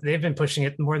 years now. They've been pushing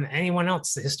it more than anyone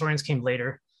else. The historians came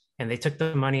later and they took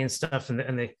the money and stuff and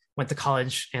they went to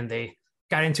college and they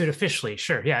got into it officially.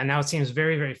 Sure. Yeah. And now it seems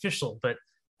very, very official, but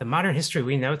the modern history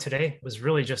we know today was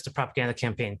really just a propaganda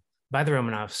campaign by the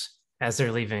Romanovs as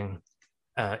they're leaving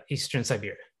Eastern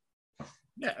Siberia.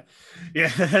 Yeah,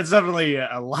 that's definitely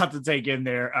a lot to take in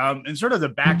there. And sort of to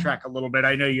backtrack a little bit,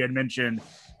 I know you had mentioned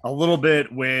a little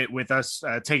bit with us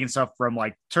taking stuff from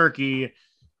like Turkey.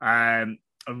 One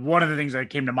of the things that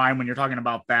came to mind when you're talking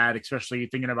about that, especially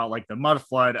thinking about like the mud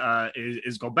flood,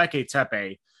 is Göbekli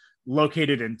Tepe,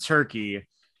 located in Turkey.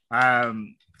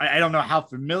 I don't know how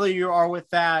familiar you are with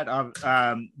that,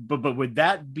 but would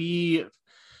that be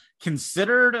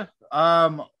considered?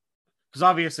 Because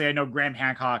obviously I know Graham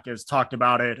Hancock has talked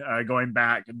about it going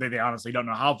back. They honestly don't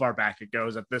know how far back it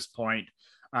goes at this point.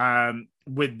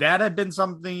 Would that have been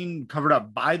something covered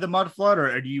up by the mud flood,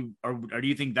 or do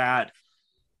you think that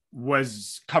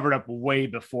was covered up way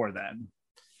before then?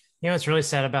 What's really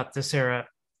sad about this era,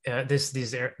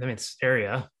 this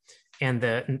area and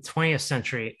the 20th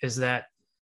century is that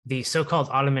the so-called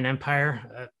Ottoman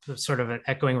Empire, sort of an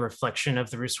echoing reflection of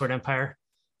the Rus Sword Empire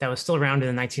that was still around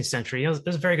in the 19th century. It was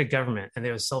a very good government, and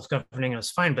it was self-governing. It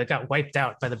was fine, but it got wiped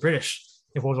out by the British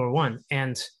in World War I.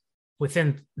 And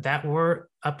within that war,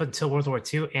 up until World War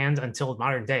II and until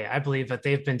modern day, I believe that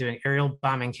they've been doing aerial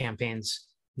bombing campaigns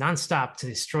nonstop to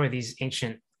destroy these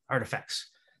ancient artifacts.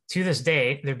 To this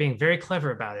day, they're being very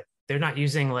clever about it. They're not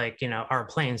using our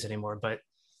planes anymore, but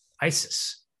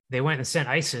ISIS. They went and sent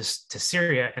ISIS to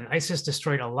Syria, and ISIS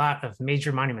destroyed a lot of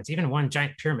major monuments, even one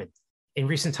giant pyramid in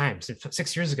recent times,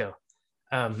 6 years ago.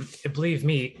 Believe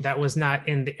me, that was not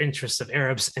in the interests of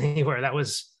Arabs anywhere. That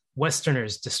was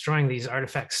Westerners destroying these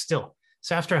artifacts still.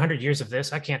 So after 100 years of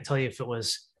this, I can't tell you if it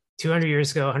was 200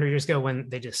 years ago, 100 years ago when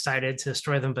they decided to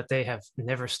destroy them, but they have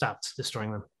never stopped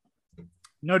destroying them.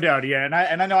 No doubt, yeah.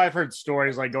 And I know I've heard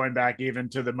stories like going back even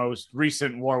to the most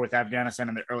recent war with Afghanistan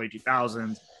in the early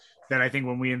 2000s, that I think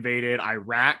when we invaded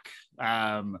Iraq,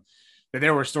 that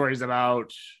there were stories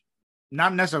about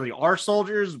not necessarily our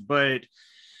soldiers, but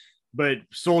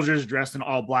soldiers dressed in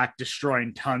all black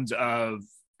destroying tons of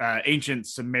ancient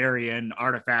Sumerian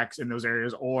artifacts in those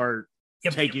areas, or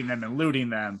taking them and looting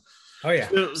them. Oh yeah,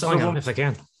 selling them if they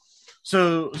can.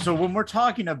 So when we're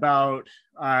talking about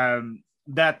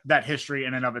that history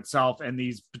in and of itself and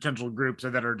these potential groups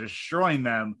that are destroying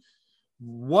them,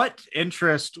 what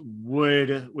interest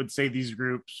would say these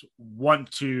groups want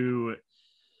to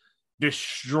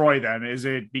destroy them? Is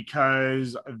it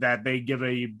because that they give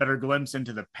a better glimpse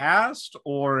into the past,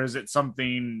 or is it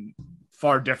something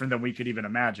far different than we could even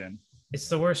imagine? It's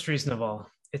the worst reason of all.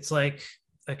 It's like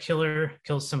a killer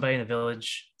kills somebody in a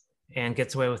village and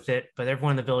gets away with it, but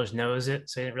everyone in the village knows it,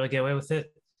 so he didn't really get away with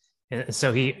it. And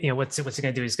so he, what's he going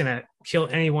to do? He's going to kill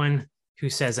anyone who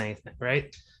says anything,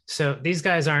 right? So these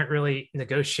guys aren't really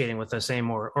negotiating with us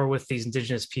anymore, or with these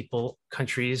indigenous people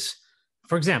countries.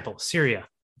 For example, Syria.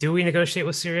 Do we negotiate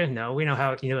with Syria? No. We know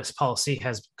how U.S.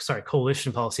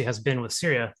 coalition policy has been with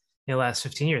Syria in the last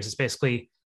 15 years. It's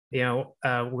basically,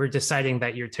 we're deciding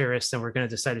that you're terrorists and we're going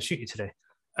to decide to shoot you today.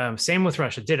 Same with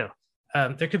Russia, ditto.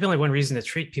 There could be only one reason to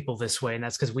treat people this way, and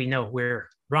that's because we know we're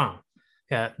wrong.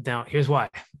 Now, here's why.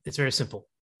 It's very simple.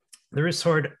 The Rus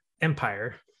Sword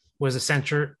Empire was a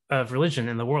center of religion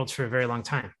in the world for a very long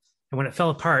time. And when it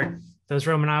fell apart, those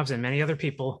Romanovs and many other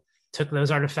people took those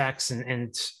artifacts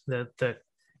and the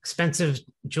expensive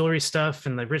jewelry stuff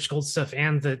and the rich gold stuff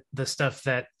and the stuff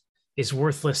that is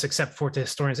worthless except for to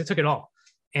historians. They took it all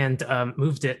and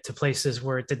moved it to places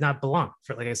where it did not belong.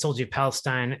 For, like I told you,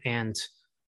 Palestine and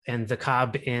the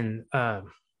Kaaba in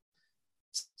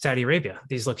Saudi Arabia.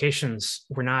 These locations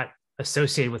were not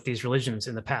associated with these religions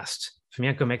in the past.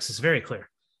 Fomenko makes this very clear.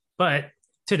 But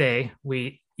today,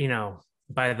 we,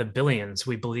 by the billions,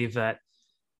 we believe that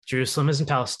Jerusalem is in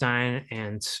Palestine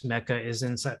and Mecca is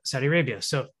in Saudi Arabia.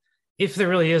 So if there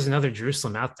really is another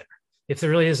Jerusalem out there, if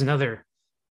there really is another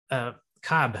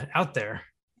Kaaba out there,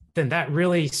 then that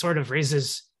really sort of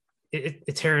raises,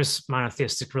 it tears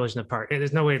monotheistic religion apart.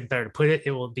 There's no way better to put it.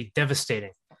 It will be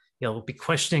devastating. You'll be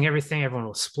questioning everything. Everyone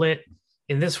will split.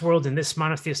 In this world, in this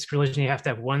monotheistic religion, you have to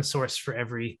have one source for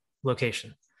every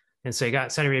location. And so you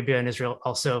got Saudi Arabia and Israel,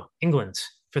 also England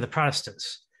for the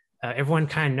Protestants. Everyone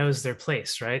kind of knows their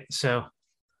place, right? So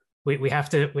we have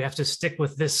to stick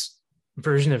with this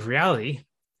version of reality.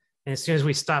 And as soon as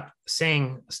we stop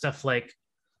saying stuff like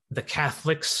the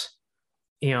Catholics,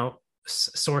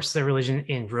 source their religion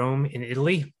in Rome, in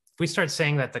Italy, if we start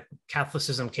saying that the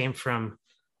Catholicism came from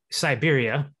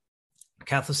Siberia,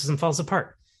 Catholicism falls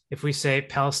apart. If we say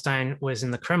Palestine was in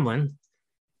the Kremlin,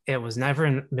 it was never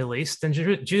in the Middle East, then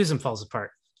Judaism falls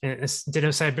apart. And it's ditto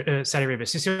Saudi Arabia.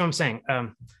 So you see what I'm saying?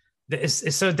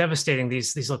 It's so devastating,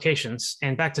 these locations.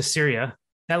 And back to Syria,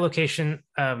 that location,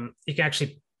 you can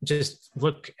actually just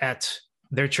look at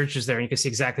their churches there and you can see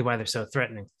exactly why they're so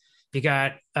threatening. You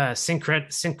got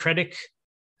syncretic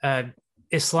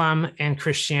Islam and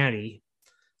Christianity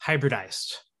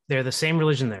hybridized. They're the same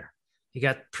religion there. You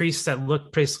got priests that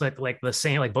look like the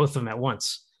same, like both of them at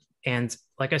once. And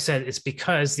like I said, it's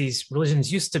because these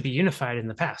religions used to be unified in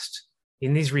the past.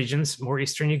 In these regions, more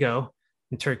eastern you go,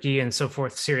 in Turkey and so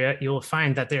forth, Syria, you will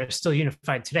find that they're still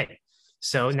unified today.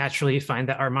 So naturally, you find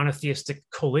that our monotheistic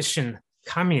coalition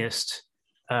communist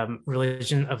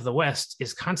religion of the West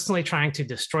is constantly trying to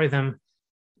destroy them,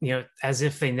 as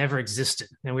if they never existed,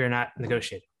 and we are not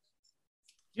negotiating.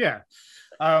 Yeah.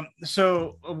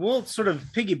 So we'll sort of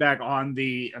piggyback on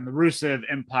the Rusev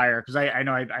Empire, because I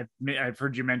know I've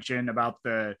heard you mention about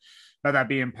that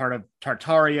being part of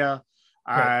Tartaria,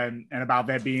 right, and about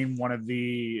that being one of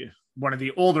the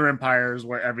older empires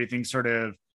where everything sort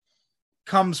of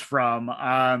comes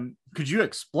from. Could you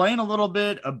explain a little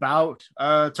bit about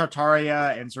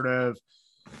Tartaria and sort of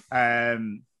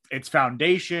its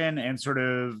foundation and sort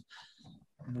of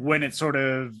when it sort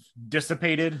of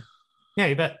dissipated? Yeah,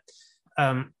 you bet.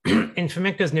 In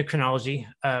Fomenko's new chronology,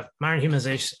 modern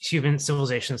human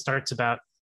civilization starts about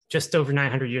just over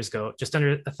 900 years ago, just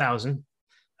under 1,000.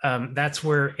 That's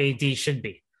where AD should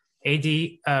be. AD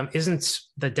isn't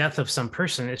the death of some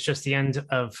person, it's just the end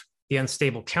of the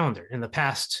unstable calendar. In the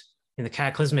past, in the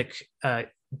cataclysmic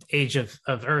age of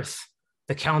Earth,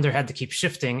 the calendar had to keep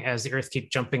shifting as the Earth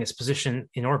kept jumping its position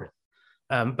in orbit.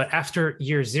 But after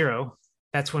year 0,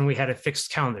 that's when we had a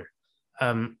fixed calendar.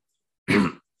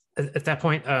 At that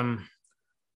point,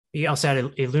 we also had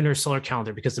a lunar solar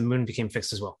calendar because the moon became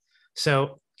fixed as well.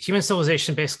 So human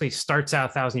civilization basically starts out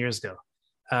 1,000 years ago.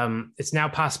 It's now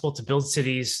possible to build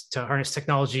cities, to harness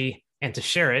technology, and to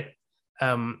share it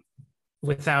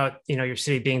without your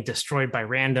city being destroyed by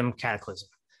random cataclysm.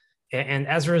 And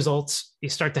as a result, you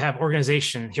start to have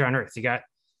organization here on Earth. You got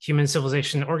human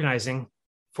civilization organizing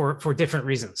for different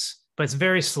reasons, but it's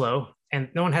very slow, and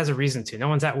no one has a reason to. No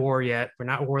one's at war yet. We're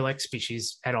not a warlike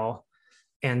species at all.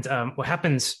 And what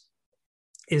happens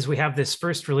is we have this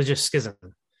first religious schism.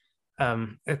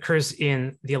 Occurs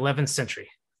in the 11th century.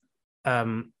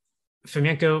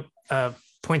 Fomenko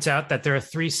points out that there are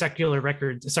three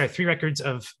records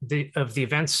of the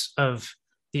events of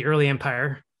the early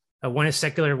empire. One is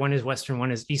secular, one is Western,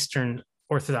 one is Eastern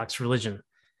Orthodox religion.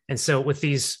 And so with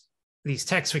these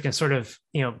texts, we can sort of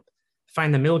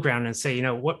find the middle ground and say,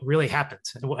 what really happened.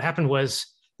 And what happened was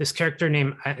this character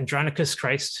named Andronicus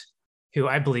Christ, who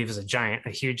I believe is a giant, a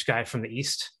huge guy from the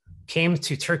East, came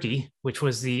to Turkey, which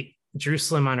was the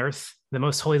Jerusalem on earth, the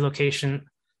most holy location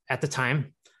at the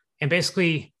time, and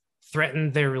basically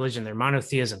threatened their religion, their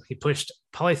monotheism. He pushed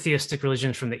polytheistic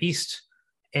religion from the East,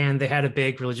 and they had a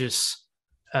big religious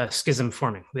schism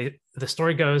forming. The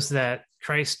story goes that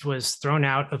Christ was thrown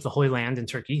out of the Holy Land in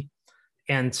Turkey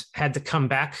and had to come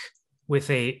back with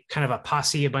a kind of a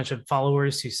posse, a bunch of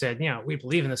followers who said, we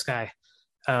believe in this guy.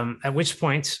 At which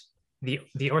point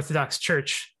the Orthodox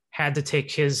Church had to take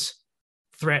his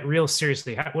threat real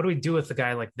seriously. What do we do with a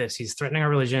guy like this? He's threatening our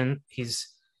religion. He's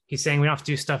saying we don't have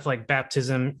to do stuff like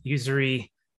baptism,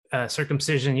 usury,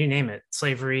 circumcision, you name it,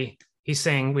 slavery. He's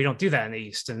saying we don't do that in the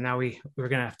East, and now we're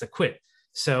going to have to quit.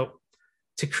 So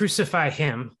to crucify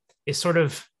him is sort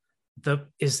of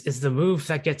the move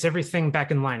that gets everything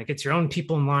back in line. It gets your own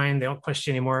people in line. They don't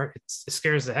question anymore. It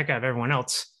scares the heck out of everyone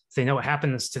else. They know what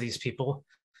happens to these people.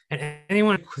 And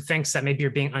anyone who thinks that maybe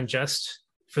you're being unjust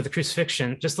for the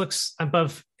crucifixion just looks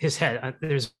above his head.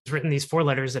 There's written these 4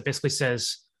 letters that basically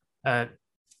says,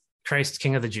 Christ,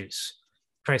 King of the Jews,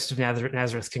 Christ of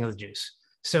Nazareth, King of the Jews.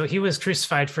 So he was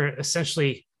crucified for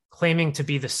essentially claiming to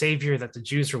be the savior that the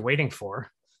Jews were waiting for,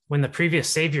 when the previous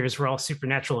saviors were all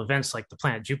supernatural events like the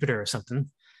planet Jupiter or something,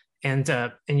 and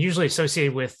usually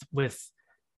associated with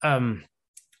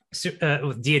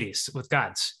deities, with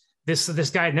gods. This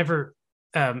guy never,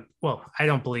 I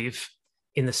don't believe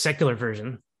in the secular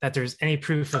version that there's any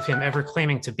proof of him ever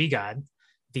claiming to be God.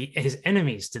 His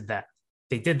enemies did that.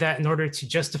 They did that in order to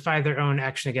justify their own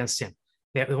action against him.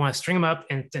 They want to string him up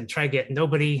and try to get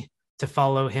nobody to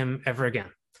follow him ever again.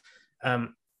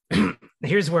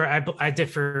 Here's where I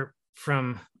differ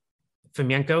from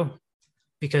Fomenko,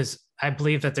 because I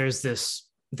believe that there's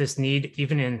this need,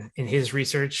 even in his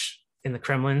research in the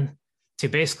Kremlin, to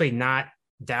basically not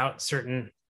doubt certain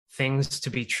things to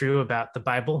be true about the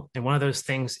Bible. And one of those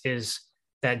things is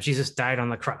that Jesus died on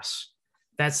the cross.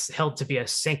 That's held to be a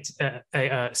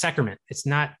sacrament. It's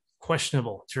not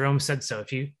questionable. Jerome said so.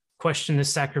 If you question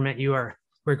this sacrament,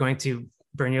 we're going to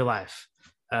burn you alive.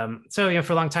 So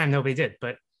for a long time, nobody did,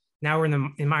 but now we're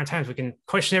in modern times, we can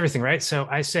question everything, right? So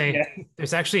I say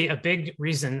There's actually a big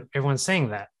reason everyone's saying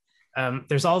that.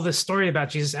 There's all this story about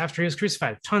Jesus after he was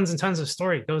crucified. Tons and tons of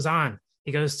story goes on.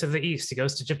 He goes to the East, he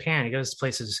goes to Japan, he goes to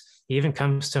places, he even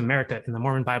comes to America in the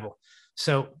Mormon Bible.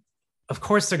 So of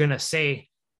course they're going to say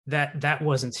that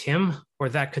wasn't him, or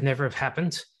that could never have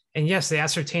happened. And yes, they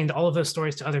ascertained all of those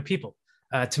stories to other people,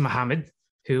 to Muhammad,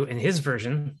 who in his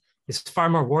version is far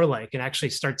more warlike and actually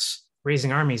starts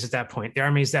raising armies at that point, the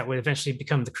armies that would eventually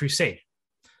become the Crusade.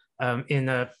 I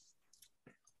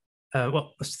forgot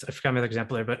my other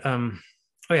example there, but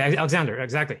Alexander,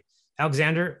 exactly.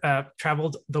 Alexander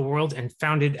traveled the world and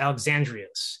founded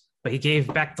Alexandrias, but he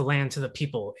gave back the land to the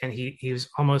people, and he was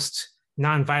almost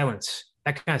nonviolent,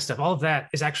 that kind of stuff. All of that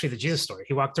is actually the Jesus story.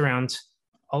 He walked around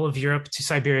all of Europe to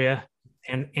Siberia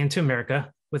and to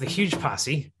America with a huge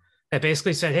posse that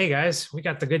basically said, hey guys, we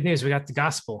got the good news, we got the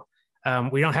gospel.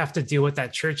 We don't have to do what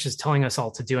that church is telling us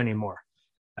all to do anymore.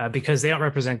 because they don't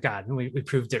represent God. And we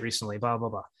proved it recently, blah, blah,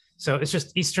 blah. So it's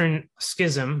just Eastern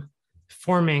schism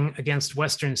forming against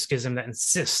Western schism that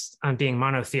insists on being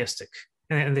monotheistic.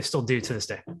 And they still do to this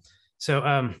day.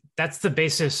 So that's the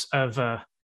basis of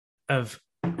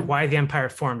why the empire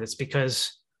formed. It's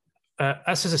because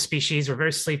us as a species, we're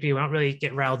very sleepy. We don't really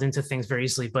get riled into things very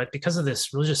easily. But because of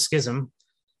this religious schism,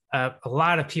 a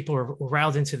lot of people were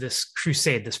riled into this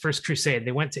crusade, this first crusade.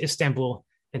 They went to Istanbul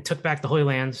and took back the Holy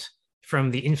Land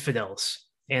from the infidels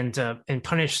and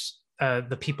punished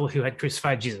the people who had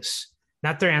crucified Jesus,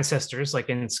 not their ancestors, like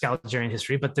in Scalgerian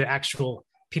history, but the actual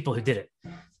people who did it.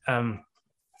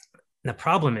 The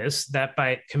problem is that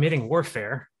by committing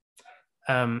warfare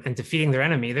and defeating their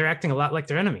enemy, they're acting a lot like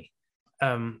their enemy.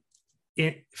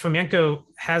 Fomenko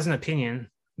has an opinion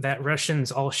that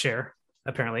Russians all share,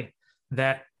 apparently,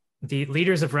 that the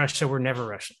leaders of Russia were never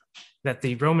Russian, that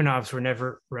the Romanovs were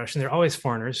never Russian. They're always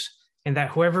foreigners, and that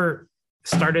whoever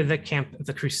started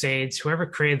the Crusades, whoever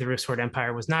created the Rus Horde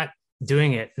Empire was not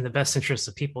doing it in the best interests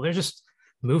of people. They're just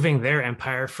moving their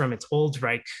empire from its old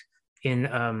Reich in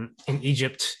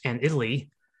Egypt and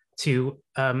Italy to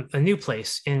a new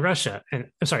place in Russia,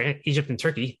 Egypt and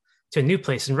Turkey, to a new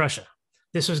place in Russia.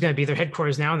 This was going to be their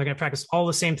headquarters now, and they're going to practice all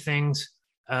the same things,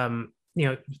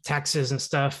 taxes and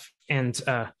stuff, and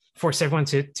force everyone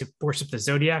to worship the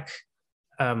zodiac,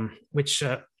 which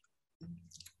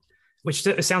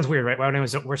sounds weird, right? Why would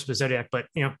anyone worship the zodiac? But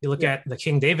you look at the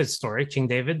King David story. King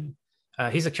David,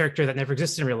 he's a character that never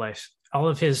existed in real life. All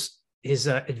of his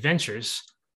adventures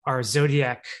are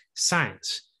zodiac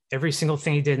signs. Every single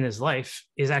thing he did in his life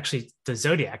is actually the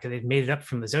zodiac, and they've made it up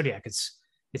from the zodiac.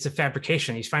 It's a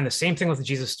fabrication. You find the same thing with the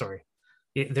Jesus story.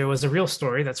 There was a real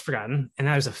story that's forgotten, and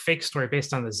there's a fake story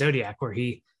based on the zodiac where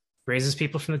he raises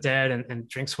people from the dead and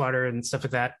drinks water and stuff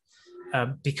like that,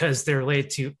 because they're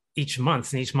related to each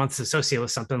month, and each month is associated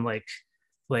with something like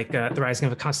the rising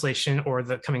of a constellation or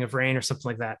the coming of rain or something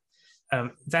like that.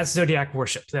 That's zodiac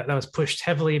worship that was pushed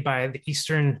heavily by the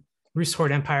Eastern Rus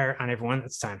Horde Empire on everyone at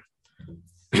the time.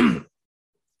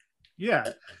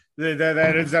 Yeah,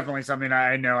 that is definitely something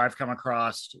I know I've come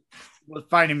across,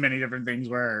 finding many different things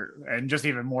where, and just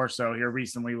even more so here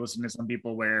recently, listening to some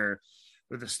people where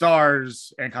the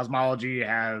stars and cosmology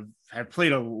have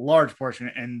played a large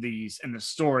portion in the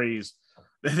stories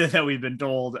that we've been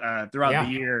told throughout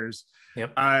the years.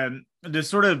 Yep. To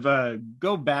sort of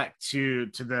go back to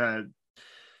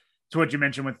what you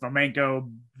mentioned with Fomenko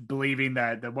believing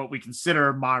that what we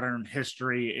consider modern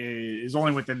history is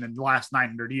only within the last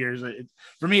 900 years.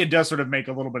 For me, it does sort of make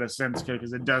a little bit of sense,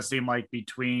 because it does seem like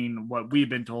between what we've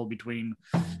been told between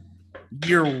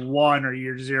year one or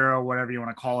year zero, whatever you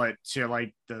want to call it, to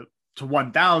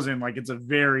 1000, like it's a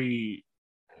very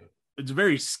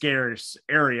scarce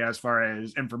area as far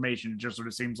as information. It just sort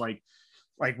of seems like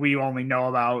we only know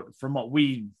about from what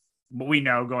we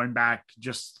know going back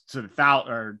just to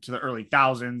the early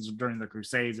thousands during the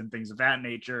Crusades and things of that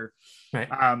nature. Right.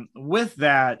 With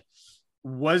that,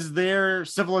 was there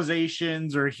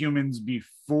civilizations or humans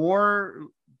before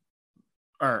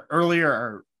or earlier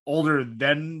or older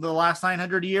than the last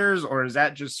 900 years, or is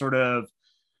that just sort of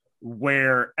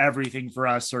where everything for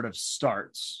us sort of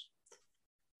starts?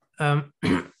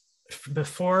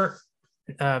 Before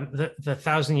the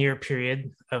 1,000-year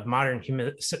period of modern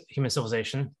human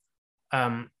civilization,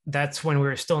 that's when we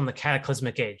were still in the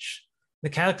cataclysmic age. The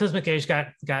cataclysmic age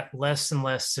got less and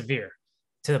less severe,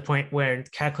 to the point where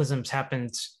cataclysms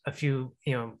happened a few,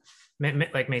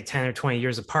 maybe 10 or 20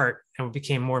 years apart, and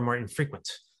became more and more infrequent.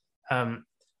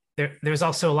 There's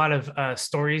also a lot of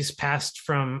stories passed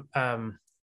from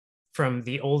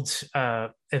the old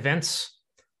events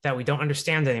that we don't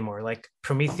understand anymore, like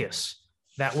Prometheus.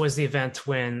 That was the event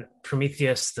when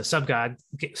Prometheus, the sub-god,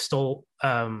 stole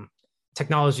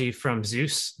technology from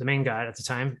Zeus, the main god at the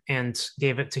time, and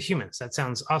gave it to humans. That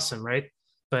sounds awesome, right?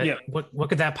 But yeah. What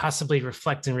could that possibly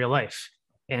reflect in real life?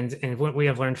 And what we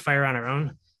have learned fire on our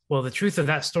own? Well, the truth of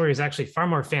that story is actually far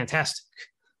more fantastic.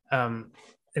 I've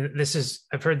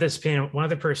heard this opinion of one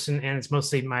other person, and it's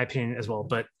mostly my opinion as well,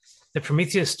 but the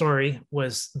Prometheus story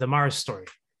was the Mars story.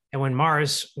 And when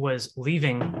Mars was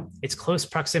leaving its close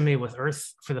proximity with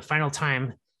Earth for the final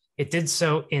time, it did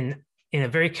so in a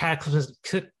very cataclysmic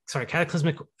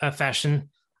fashion,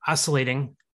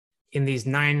 oscillating in these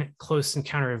 9 close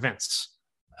encounter events.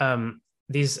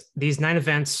 These 9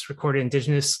 events recorded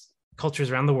indigenous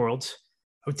cultures around the world,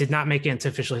 did not make it into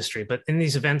official history. But in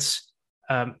these events,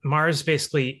 Mars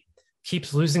basically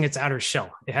keeps losing its outer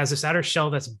shell. It has this outer shell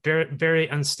that's very, very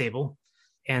unstable.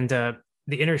 And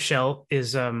the inner shell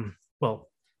is,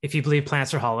 if you believe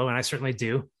planets are hollow, and I certainly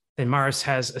do, then Mars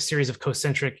has a series of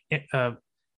concentric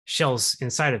shells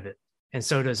inside of it. and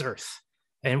so does Earth.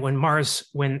 And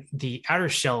when the outer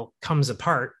shell comes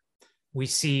apart, we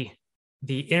see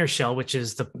the inner shell, which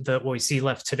is the what we see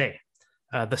left today,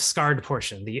 the scarred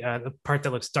portion, the part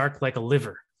that looks dark like a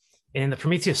liver. And in the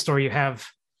Prometheus story, you have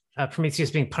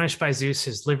Prometheus being punished by Zeus.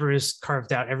 His liver is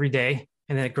carved out every day,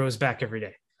 and then it grows back every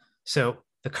day. So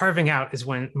the carving out is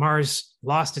when Mars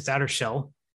lost its outer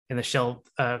shell, and the shell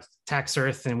attacks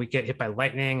Earth, and we get hit by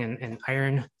lightning and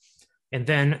iron. And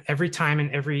then every time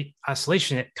in every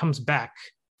oscillation, it comes back,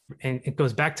 and it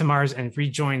goes back to Mars and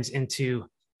rejoins into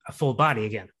a full body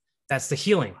again. That's the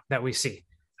healing that we see.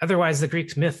 Otherwise, the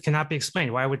Greek myth cannot be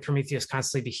explained. Why would Prometheus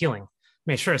constantly be healing? I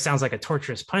mean, sure, it sounds like a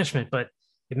torturous punishment, but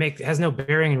it has no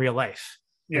bearing in real life.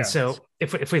 Yeah. And so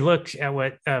if we look at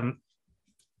what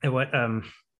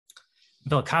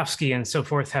Velikovsky and so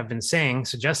forth have been saying,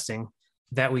 suggesting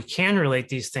that we can relate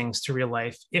these things to real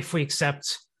life if we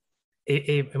accept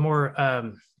a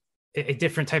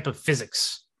different type of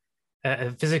physics.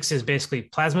 Physics is basically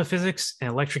plasma physics and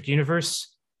electric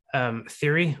universe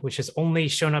theory, which has only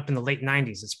shown up in the late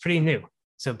 90s. It's pretty new.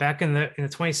 So back in the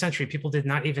 20th century, people did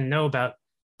not even know about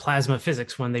plasma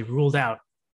physics when they ruled out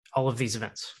all of these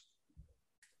events.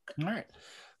 All right.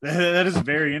 That is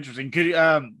very interesting.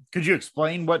 Could you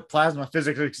explain what plasma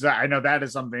physics is? Because I know that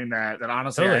is something that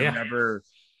honestly I've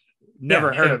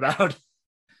never heard about.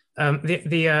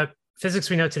 The physics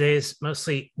we know today is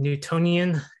mostly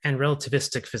Newtonian and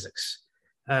relativistic physics.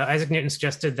 Isaac Newton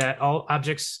suggested that all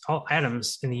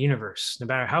atoms in the universe, no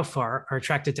matter how far, are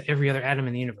attracted to every other atom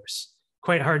in the universe.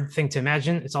 Quite a hard thing to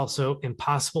imagine. It's also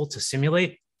impossible to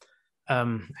simulate.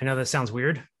 I know that sounds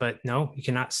weird, but no, you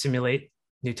cannot simulate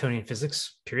Newtonian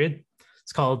physics, period.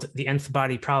 It's called the nth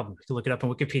body problem. You can look it up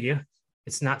on Wikipedia.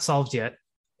 It's not solved yet.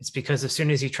 It's because as soon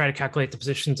as you try to calculate the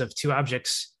positions of two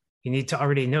objects, you need to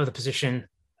already know the position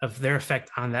of their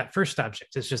effect on that first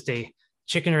object. It's just a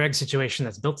chicken or egg situation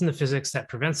that's built into physics that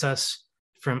prevents us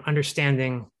from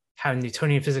understanding how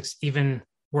Newtonian physics even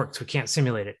works. We can't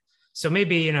simulate it. So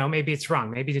maybe it's wrong.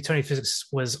 Maybe Newtonian physics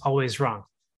was always wrong.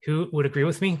 Who would agree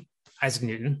with me? Isaac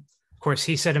Newton. Of course,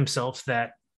 he said himself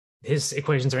that his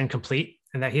equations are incomplete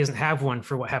and that he doesn't have one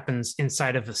for what happens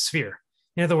inside of a sphere.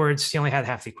 In other words, he only had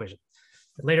half the equation.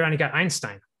 Later on, he got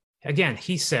Einstein. Again,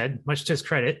 he said, much to his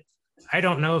credit, I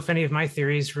don't know if any of my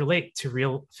theories relate to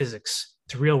real physics,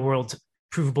 to real world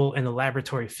provable in the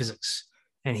laboratory physics.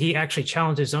 And he actually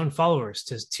challenged his own followers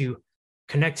to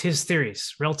connect his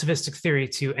theories, relativistic theory,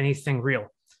 to anything real.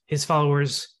 His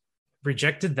followers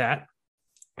rejected that,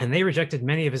 and they rejected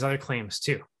many of his other claims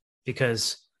too,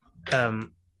 because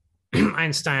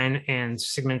Einstein and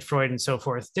Sigmund Freud and so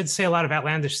forth did say a lot of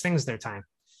outlandish things their time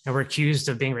and were accused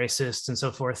of being racist and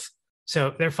so forth.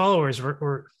 So their followers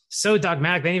were so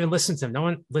dogmatic, they didn't even listen to him. No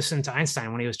one listened to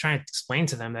Einstein when he was trying to explain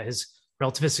to them that his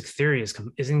relativistic theory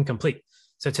is incomplete.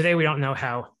 So today we don't know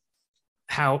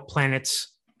how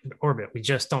planets orbit. We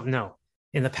just don't know.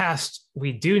 In the past,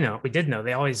 we did know.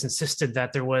 They always insisted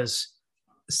that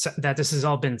that this has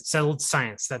all been settled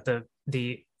science, that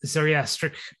the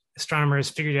Zoroastric astronomers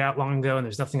figured it out long ago, and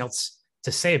there's nothing else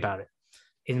to say about it.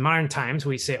 In modern times,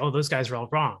 we say, oh, those guys are all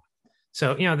wrong.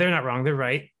 So, they're not wrong. They're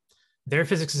right. Their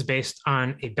physics is based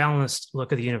on a balanced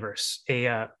look of the universe,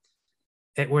 where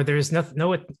there's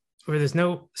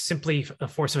no simply a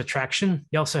force of attraction.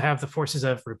 You also have the forces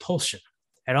of repulsion.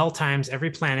 At all times, every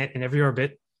planet in every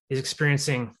orbit is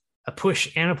experiencing a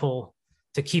push and a pull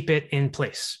to keep it in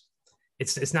place.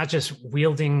 It's not just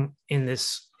wielding in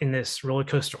this roller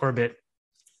coaster orbit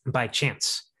by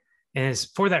chance. And it's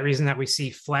for that reason that we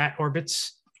see flat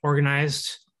orbits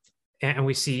organized, and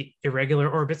we see irregular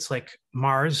orbits like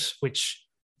Mars, which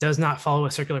does not follow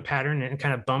a circular pattern and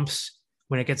kind of bumps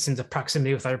when it gets into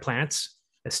proximity with other planets.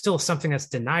 It's still something that's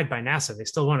denied by NASA. They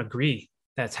still won't agree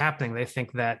that's happening. They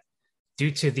think that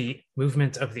due to the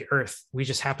movement of the Earth, we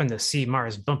just happen to see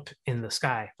Mars bump in the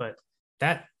sky, but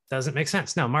that doesn't make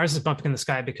sense. No, Mars is bumping in the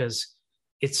sky because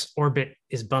its orbit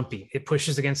is bumpy. It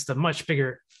pushes against the much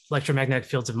bigger electromagnetic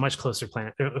fields of much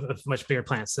bigger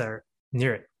planets that are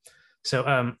near it. So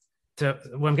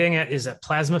what I'm getting at is that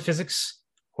plasma physics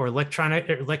or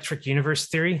electric universe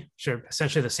theory, which are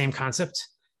essentially the same concept,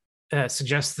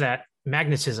 suggests that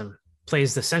magnetism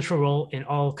plays the central role in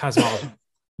all cosmology,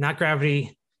 not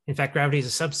gravity. In fact, gravity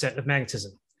is a subset of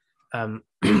magnetism.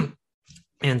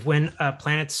 And when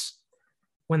planets,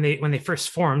 when they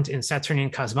first formed in Saturnian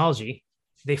cosmology,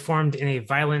 they formed in a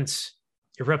violent,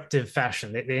 eruptive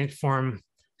fashion. They didn't form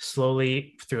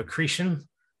slowly through accretion,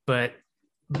 but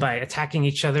by attacking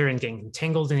each other and getting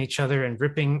entangled in each other and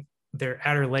ripping their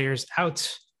outer layers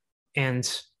out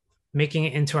and making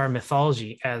it into our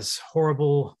mythology as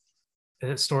horrible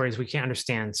stories we can't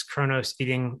understand. It's Kronos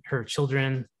eating her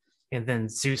children, and then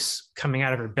Zeus coming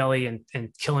out of her belly and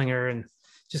killing her, and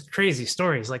just crazy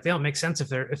stories. Like, they don't make sense if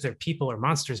they're people or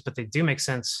monsters, but they do make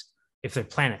sense if they're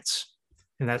planets,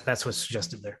 and that's what's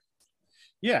suggested there.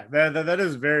 Yeah, that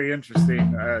is very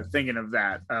interesting. Thinking of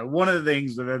that, one of the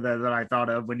things that I thought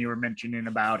of when you were mentioning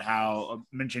about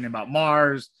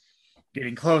Mars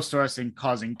getting close to us and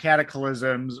causing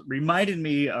cataclysms reminded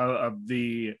me of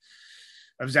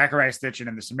Zachariah Stitchin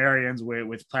and the Sumerians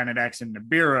with Planet X and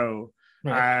Nibiru.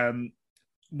 Right.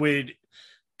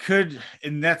 Could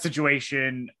in that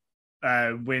situation,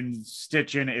 when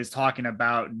Stitchin is talking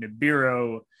about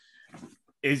Nibiru,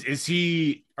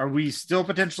 are we still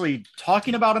potentially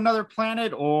talking about another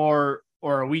planet, or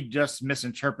are we just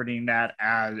misinterpreting that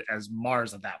as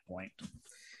Mars at that point?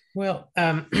 Well,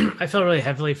 I felt really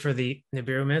heavily for the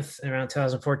Nibiru myth around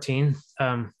 2014.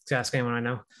 To ask anyone I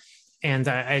know, and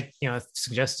I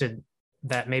suggested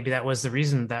that maybe that was the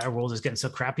reason that our world is getting so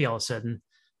crappy all of a sudden.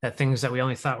 That things that we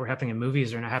only thought were happening in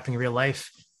movies are not happening in real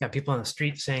life. Got people on the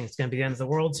street saying it's going to be the end of the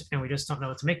world, and we just don't know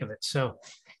what to make of it. So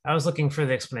I was looking for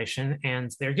the explanation,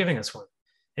 and they're giving us one.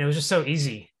 And it was just so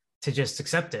easy to just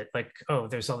accept it. Like, oh,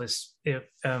 there's all this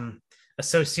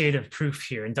associative proof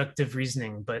here, inductive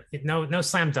reasoning, but no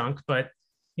slam dunk, but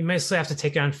you mostly have to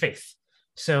take it on faith.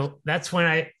 So that's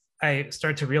when I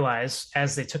started to realize,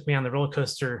 as they took me on the roller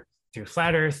coaster through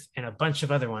Flat Earth and a bunch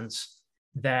of other ones,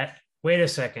 that, wait a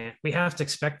second, we have to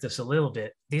expect this a little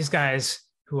bit. These guys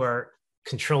who are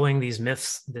controlling these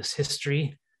myths, this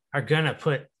history, are going to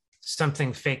put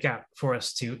something fake out for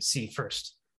us to see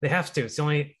first. They have to.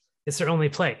 It's their only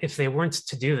play. If they weren't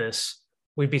to do this,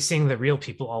 we'd be seeing the real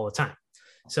people all the time.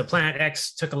 So Planet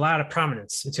X took a lot of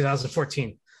prominence in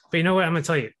 2014. But you know what? I'm going to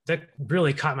tell you, that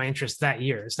really caught my interest that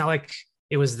year. It's not like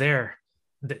it was there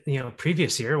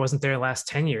previous year. It wasn't there the last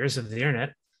 10 years of the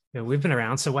internet. We've been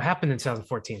around. So what happened in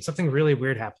 2014? Something really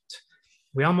weird happened.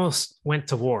 We almost went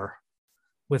to war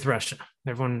with Russia.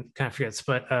 Everyone kind of forgets,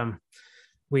 but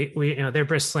we they're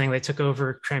bristling. They took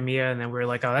over Crimea, and then we were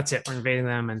like, oh, that's it, we're invading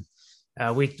them. And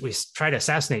we tried to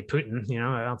assassinate Putin.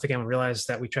 I don't think anyone realized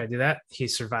that we tried to do that. He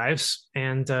survives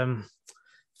and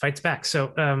fights back.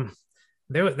 So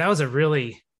that was a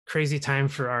really crazy time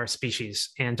for our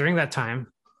species. And during that time,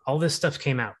 all this stuff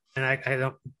came out, and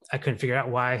I couldn't figure out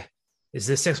why. Is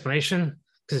this explanation?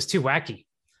 Because it's too wacky.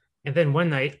 And then one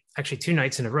night, actually 2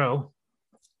 nights in a row,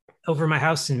 over my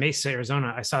house in Mesa,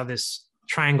 Arizona, I saw this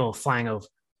triangle flying over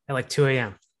at like 2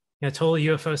 a.m. Total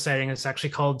UFO sighting. It's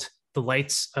actually called The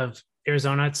Lights of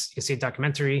Arizona. You can see a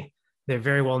documentary. They're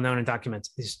very well known and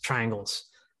documented, these triangles.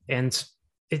 And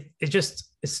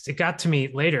it got to me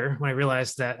later when I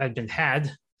realized that I'd been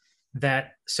had,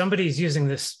 that somebody's using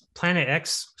this Planet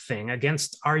X thing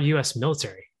against our U.S.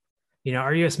 military.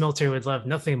 Our U.S. military would love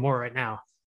nothing more right now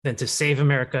than to save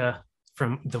America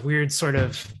from the weird sort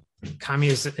of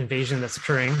communist invasion that's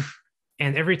occurring.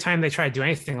 And every time they try to do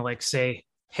anything like say,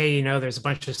 hey, there's a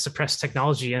bunch of suppressed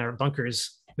technology in our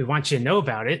bunkers, we want you to know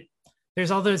about it,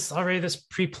 there's already this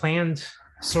pre-planned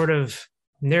sort of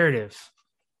narrative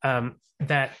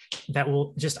that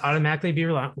will just automatically be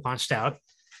launched out.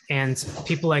 And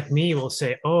people like me will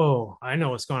say, oh, I know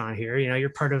what's going on here. You're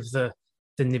part of the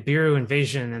Nibiru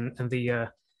invasion and the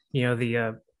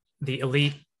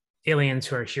elite aliens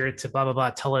who are here to blah, blah,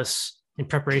 blah, tell us in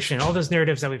preparation, all those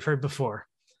narratives that we've heard before.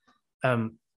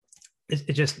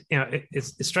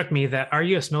 It struck me that our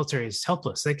U.S. military is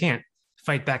helpless. They can't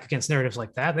fight back against narratives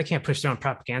like that. They can't push their own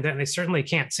propaganda, and they certainly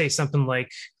can't say something like,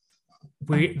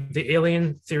 the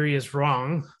alien theory is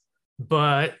wrong,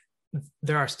 but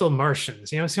there are still Martians.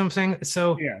 See what I'm saying? It's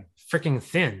so freaking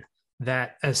thin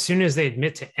that as soon as they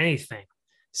admit to anything,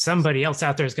 somebody else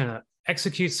out there is going to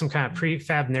execute some kind of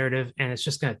prefab narrative, and it's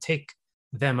just going to take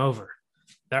them over.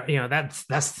 That's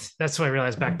what I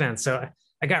realized back then. So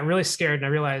I got really scared, and I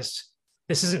realized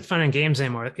this isn't fun and games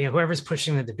anymore. Whoever's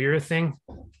pushing the Nibiru thing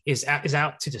is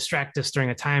out to distract us during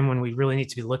a time when we really need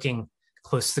to be looking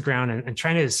close to the ground and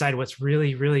trying to decide what's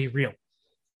really, really real.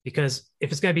 Because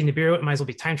if it's going to be Nibiru, it might as well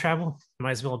be time travel. It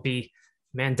might as well be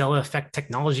Mandela effect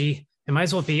technology. It might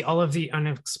as well be all of the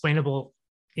unexplainable,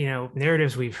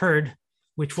 narratives we've heard,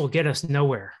 which will get us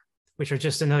nowhere, which are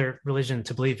just another religion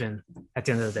to believe in at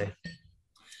the end of the day.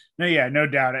 No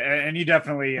doubt. And you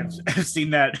definitely have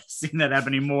seen that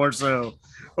happening more so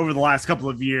over the last couple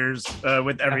of years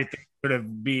with everything sort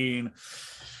of being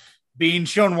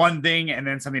shown one thing and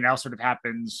then something else sort of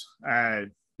happens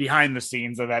behind the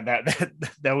scenes that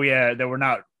we're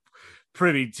not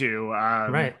privy to.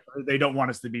 Right. They don't want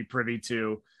us to be privy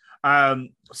to.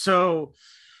 So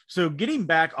So getting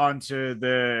back onto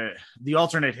the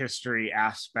alternate history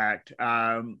aspect,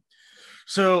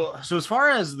 so as far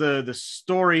as the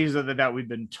stories that we've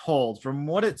been told, from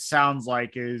what it sounds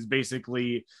like, is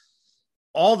basically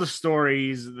all the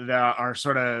stories that are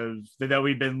sort of that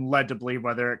we've been led to believe,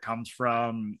 whether it comes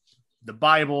from the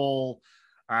Bible,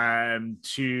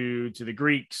 to the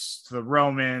Greeks, to the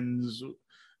Romans,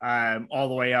 all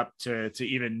the way up to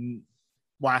even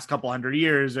last couple hundred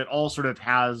years, it all sort of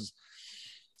has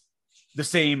the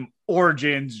same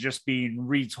origins, just being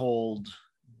retold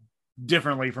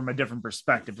differently from a different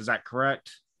perspective. Is that correct?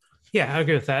 Yeah, I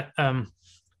agree with that.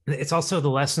 It's also the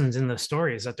lessons in the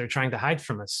stories that they're trying to hide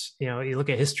from us. You know, you look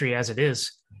at history as it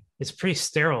is, it's pretty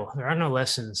sterile. There are no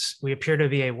lessons. We appear to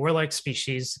be a warlike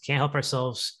species, can't help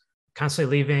ourselves,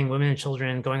 constantly leaving women and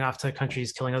children, going off to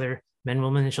countries, killing other men,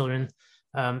 women, and children.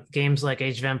 Games like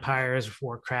Age of Empires,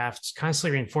 Warcraft,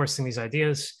 constantly reinforcing these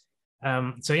ideas.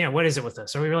 So, you know, what is it with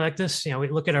us? Are we really like this? You know, we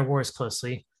look at our wars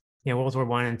closely. You know, World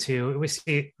War I and II. We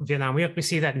see Vietnam. We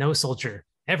see that no soldier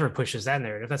ever pushes that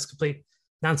narrative. That's complete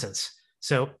nonsense.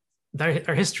 So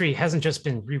our history hasn't just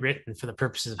been rewritten for the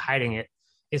purposes of hiding it.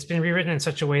 It's been rewritten in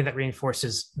such a way that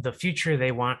reinforces the future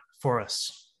they want for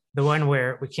us. The one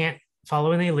where we can't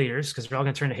follow any leaders because we're all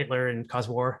going to turn to Hitler and cause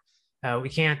war. We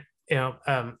can't,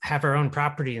 have our own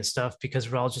property and stuff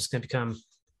because we're all just going to become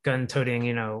gun-toting,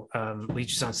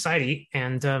 leeches on society.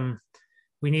 And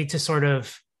we need to sort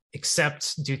of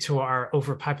accept, due to our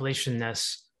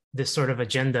overpopulationness, this sort of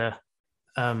agenda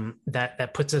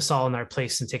that puts us all in our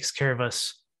place and takes care of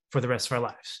us for the rest of our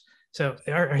lives. So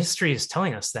our history is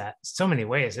telling us that in so many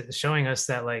ways. It's showing us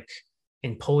that, like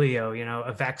in polio,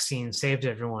 a vaccine saved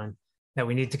everyone, that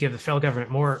we need to give the federal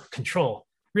government more control.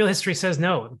 Real history says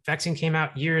no. Vaccine came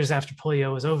out years after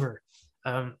polio was over.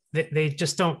 They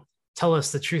just don't tell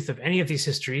us the truth of any of these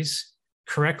histories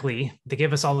correctly. They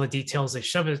give us all the details. They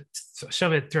shove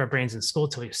it through our brains in school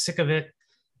till we're sick of it.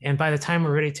 And by the time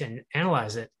we're ready to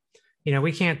analyze it,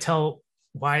 we can't tell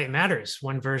why it matters,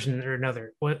 one version or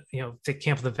another. What, they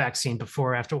canceled the vaccine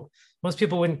before or after. Most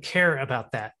people wouldn't care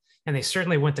about that. And they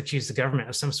certainly wouldn't accuse the government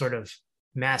of some sort of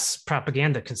mass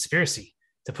propaganda conspiracy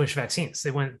to push vaccines.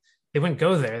 They wouldn't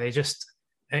go there. They just,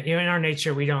 in our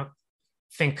nature, we don't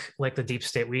think like the deep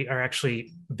state. We are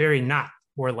actually very not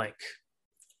warlike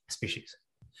species.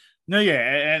 No, yeah,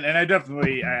 and I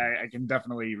definitely, I can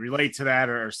definitely relate to that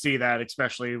or see that,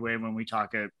 especially when we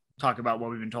talk about what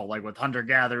we've been told, like with hunter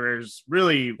gatherers.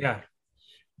 Really, yeah,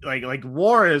 like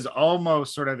war is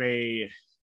almost sort of I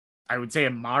would say a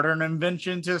modern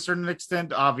invention to a certain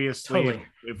extent. Obviously, totally.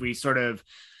 if we sort of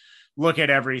look at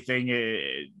everything,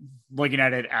 looking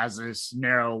at it as this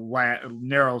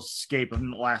narrow scape of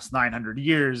the last 900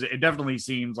 years, it definitely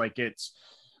seems like it's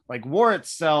like war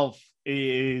itself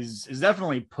is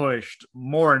definitely pushed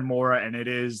more and more, and it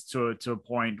is to a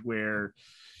point where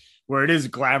it is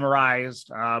glamorized.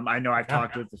 I know I've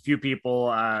talked with a few people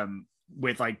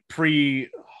with like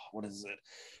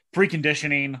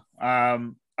preconditioning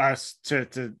us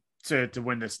to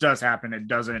when this does happen, it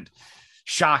doesn't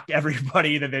shock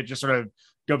everybody that they just sort of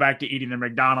go back to eating their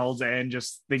McDonald's and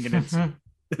just thinking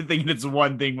it's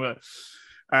one thing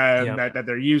that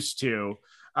they're used to.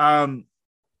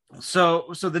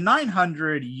 So the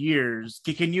 900 years,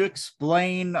 can you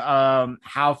explain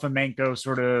how Fomenko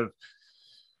sort of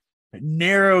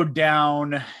narrowed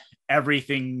down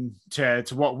everything to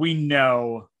what we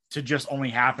know to just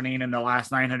only happening in the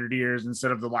last 900 years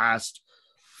instead of the last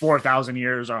 4,000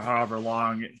 years or however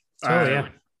long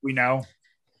we know?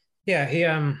 Yeah, he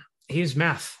used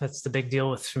math. That's the big deal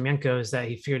with Fomenko, is that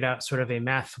he figured out sort of a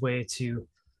math way to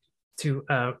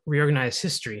reorganize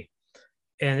history.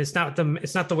 And it's not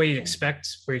the way you'd expect,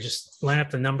 where you just line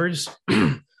up the numbers.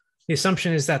 The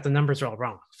assumption is that the numbers are all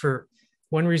wrong. For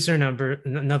one reason or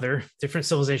another, different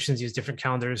civilizations use different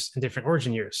calendars and different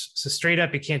origin years. So straight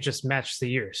up, you can't just match the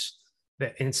years.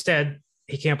 But instead,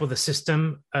 he came up with a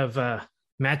system of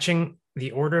matching the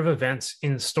order of events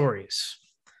in stories.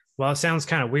 While it sounds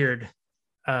kind of weird,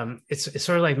 it's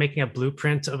sort of like making a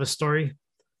blueprint of a story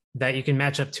that you can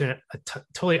match up to a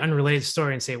totally unrelated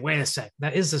story and say, wait a sec,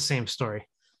 that is the same story.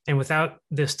 And without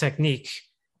this technique,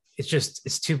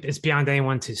 it's beyond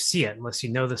anyone to see it unless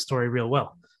you know the story real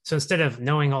well. So instead of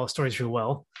knowing all the stories real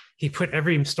well, he put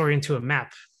every story into a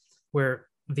map where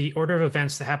the order of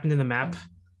events that happened in the map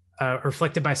are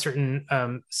reflected by certain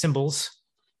symbols,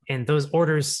 and those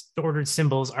ordered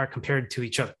symbols are compared to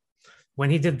each other. When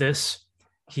he did this,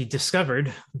 he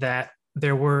discovered that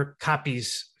there were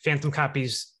phantom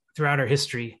copies throughout our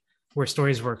history where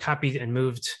stories were copied and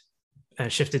moved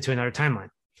and shifted to another timeline.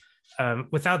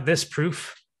 Without this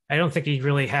proof, I don't think he'd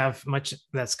really have much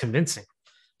that's convincing.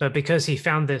 But because he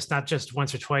found this not just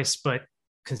once or twice, but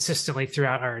consistently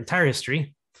throughout our entire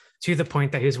history, to the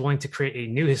point that he was willing to create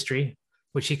a new history,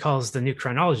 which he calls the new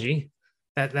chronology,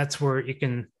 that's where you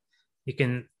can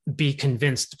be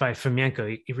convinced by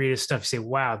Fomenko. You read his stuff, you say,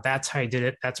 wow, that's how he did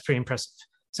it. That's pretty impressive.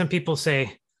 Some people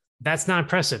say that's not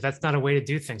impressive. That's not a way to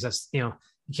do things. That's, you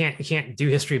can't do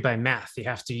history by math. You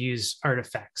have to use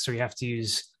artifacts, or you have to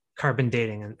use carbon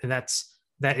dating. And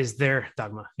that is their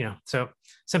dogma, So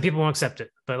some people won't accept it,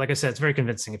 but like I said, it's very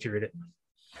convincing if you read it.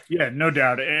 Yeah, no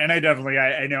doubt. And I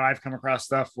know I've come across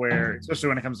stuff where, especially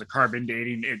when it comes to carbon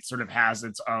dating, it sort of has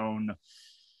its own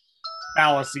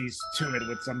fallacies to it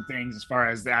with some things as far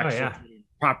as the actual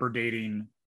proper dating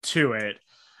to it.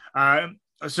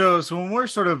 So when we're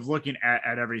sort of looking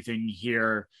at everything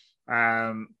here,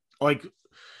 like,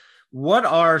 what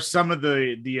are some of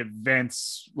the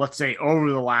events, let's say,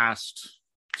 over the last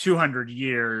 200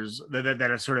 years that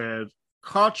have sort of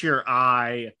caught your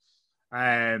eye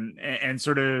and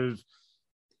sort of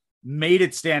made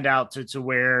it stand out to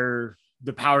where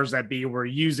the powers that be were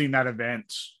using that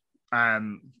event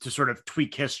to sort of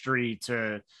tweak history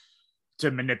to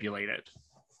manipulate it?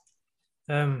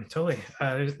 Totally.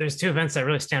 There's two events that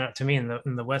really stand out to me in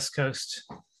the West Coast,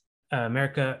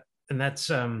 America, and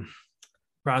that's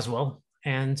Roswell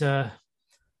and the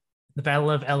Battle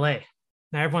of LA.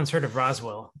 Now, everyone's heard of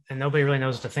Roswell, and nobody really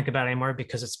knows what to think about it anymore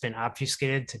because it's been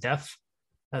obfuscated to death.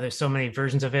 There's so many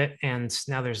versions of it, and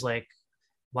now there's like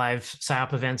live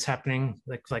PSYOP events happening,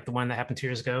 like the one that happened 2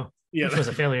 years ago, which was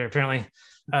a failure apparently.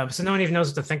 So no one even knows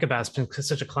what to think about. It's been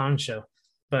such a clown show.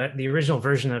 But the original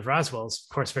version of Roswell is,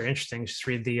 of course, very interesting. Just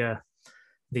read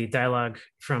the dialogue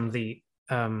from the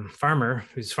farmer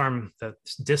whose farm the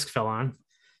disc fell on.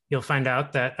 You'll find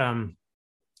out that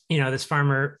this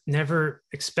farmer never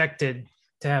expected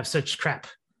to have such crap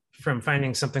from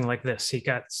finding something like this. He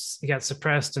got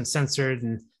suppressed and censored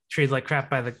and treated like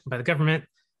crap by the government,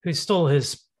 who stole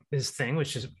his thing,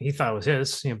 which is he thought was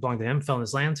his, belonged to him, fell in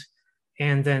his land,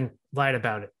 and then lied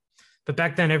about it. But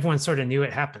back then, everyone sort of knew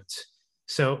it happened.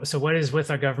 So what is with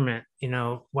our government?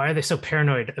 Why are they so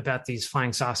paranoid about these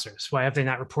flying saucers? Why have they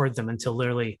not reported them until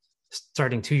literally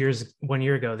starting 1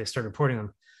 year ago, they started reporting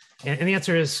them? And the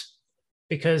answer is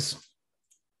because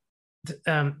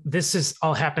this has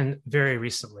all happened very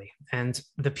recently. And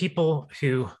the people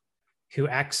who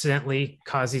accidentally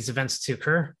caused these events to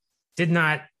occur did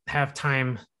not have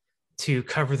time to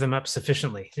cover them up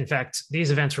sufficiently. In fact,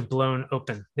 these events were blown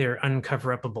open. They're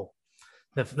uncover-upable.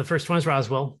 The first one is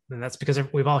Roswell, and that's because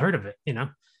we've all heard of it.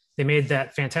 They made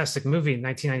that fantastic movie in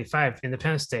 1995,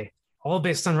 Independence Day, all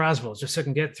based on Roswell, just so it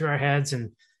can get through our heads.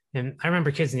 And I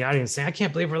remember kids in the audience saying, I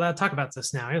can't believe we're allowed to talk about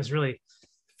this now. It was really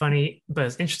funny, but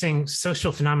it's interesting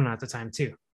social phenomenon at the time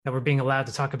too, that we're being allowed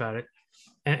to talk about it.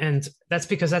 And that's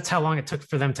because that's how long it took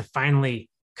for them to finally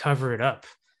cover it up.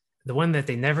 The one that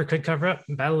they never could cover up,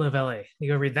 Battle of LA. You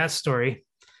go read that story.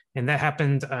 And that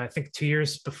happened, I think, 2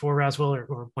 years before Roswell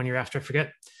or 1 year after, I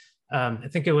forget. I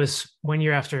think it was 1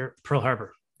 year after Pearl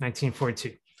Harbor,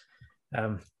 1942.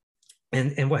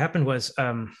 And what happened was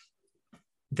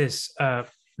this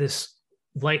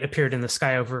light appeared in the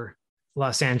sky over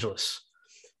Los Angeles.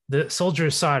 The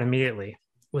soldiers saw it immediately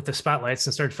with the spotlights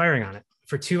and started firing on it.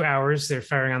 For 2 hours, they're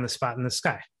firing on the spot in the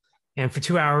sky. And for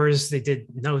 2 hours, they did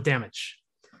no damage.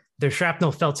 Their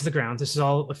shrapnel fell to the ground. This is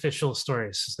all official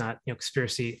stories. It's not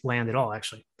conspiracy land at all,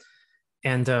 actually.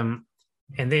 And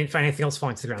they didn't find anything else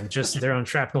falling to the ground, just their own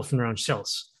shrapnel from their own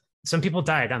shells. Some people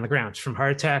died on the ground from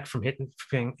heart attack, from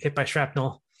being hit by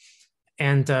shrapnel.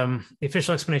 And the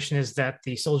official explanation is that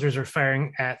the soldiers were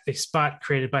firing at a spot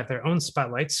created by their own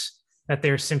spotlights, that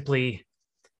they're simply,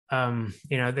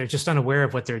 they're just unaware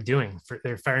of what they're doing.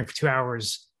 They're firing for 2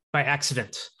 hours by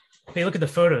accident. If you look at the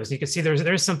photos, you can see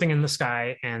there's something in the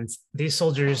sky, and these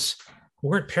soldiers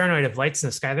weren't paranoid of lights in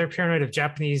the sky. They're paranoid of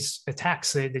Japanese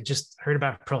attacks. They just heard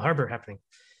about Pearl Harbor happening.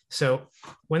 So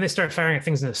when they start firing at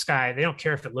things in the sky, they don't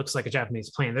care if it looks like a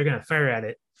Japanese plane. They're going to fire at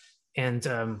it. And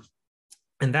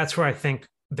that's where I think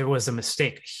there was a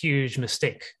mistake, a huge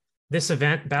mistake. This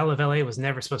event, Battle of LA, was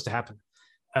never supposed to happen.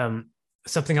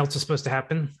 Something else was supposed to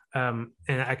happen, and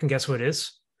I can guess what it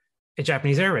is. A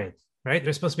Japanese air raid. Right?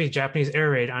 There's supposed to be a Japanese air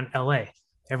raid on LA.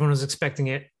 Everyone was expecting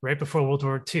it right before World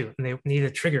War II, and they needed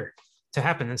a trigger to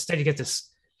happen. Instead, you get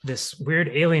this weird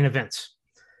alien event.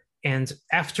 And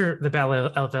after the Battle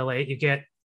of LA, you get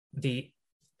the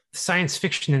science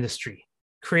fiction industry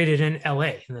created in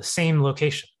LA in the same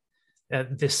location.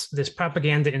 This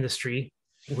propaganda industry,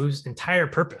 whose entire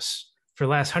purpose for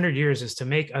the last 100 years is to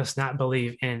make us not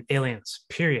believe in aliens,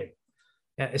 period.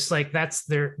 It's like that's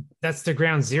their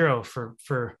ground zero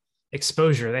for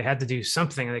exposure. They had to do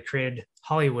something, and they created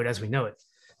Hollywood as we know it.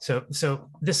 So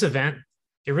this event,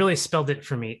 it really spelled it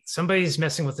for me. Somebody's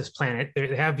messing with this planet.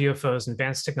 They have UFOs and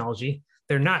advanced technology.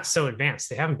 They're not so advanced.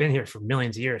 They haven't been here for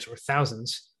millions of years or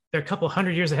thousands. They're a couple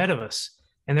hundred years ahead of us.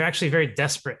 And they're actually very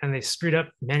desperate. And they screwed up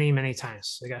many, many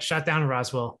times. They got shot down in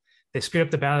Roswell. They screwed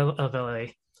up the Battle of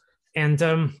LA.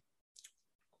 And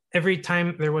every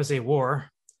time there was a war,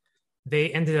 they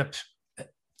ended up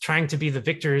trying to be the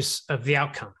victors of the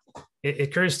outcome. It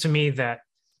occurs to me that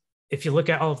if you look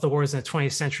at all of the wars in the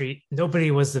 20th century,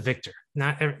 nobody was the victor.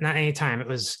 Not any time. It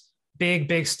was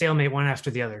big stalemate one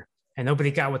after the other, and nobody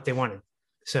got what they wanted.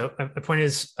 So the point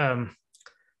is,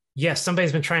 yes,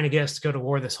 somebody's been trying to get us to go to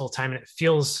war this whole time, and it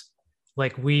feels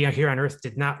like we here on Earth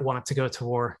did not want to go to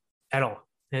war at all.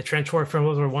 In a trench war from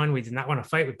World War I, we did not want to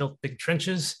fight. We built big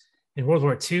trenches. In World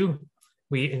War II,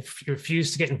 we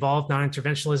refused to get involved,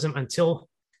 non-interventionism, until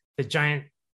the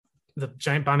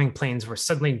giant bombing planes were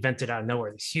suddenly invented out of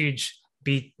nowhere. These huge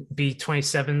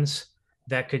B-27s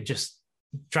that could just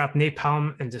drop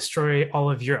napalm and destroy all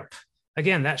of Europe.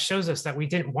 Again, that shows us that we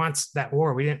didn't want that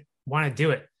war. We didn't want to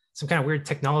do it. Some kind of weird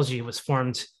technology was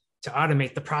formed to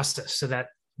automate the process so that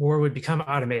war would become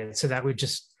automated, so that we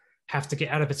just have to get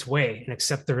out of its way and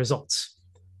accept the results.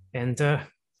 And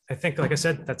I think, like I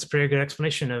said, that's a pretty good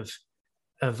explanation of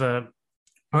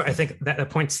or I think that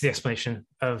points to the explanation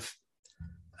of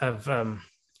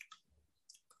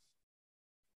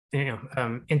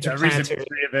interplanetary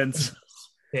events.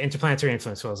 The interplanetary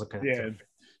influence. What I was looking at.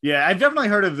 Yeah, I've definitely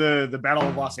heard of the Battle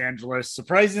of Los Angeles.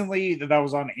 Surprisingly, that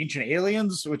was on Ancient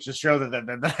Aliens, which is a show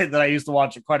that I used to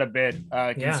watch quite a bit.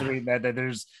 Considering that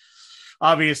there's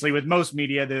obviously with most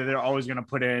media, they're always going to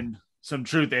put in some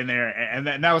truth in there, and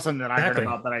that was something that I heard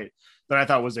about that I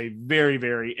thought was a very,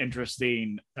 very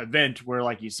interesting event. Where,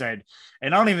 like you said,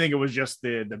 and I don't even think it was just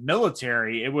the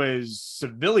military; it was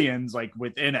civilians like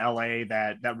within LA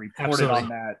that reported on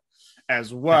that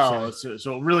as well. So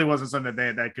it really wasn't something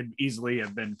that could easily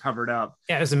have been covered up.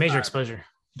 Yeah, it was a major exposure,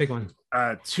 big one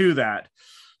to that.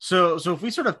 So if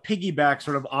we sort of piggyback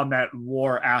sort of on that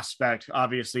war aspect,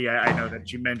 obviously I know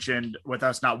that you mentioned with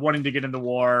us not wanting to get into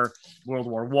war, World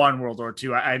War I, World War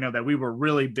II. I know that we were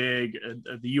really big.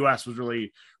 The U.S. was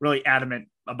really, really adamant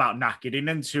about not getting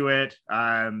into it.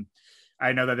 I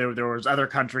know that there was other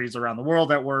countries around the world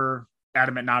that were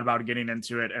adamant not about getting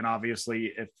into it. And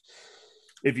obviously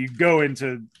if you go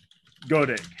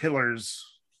to Hitler's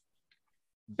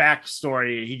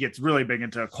backstory, he gets really big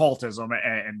into occultism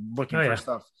and looking for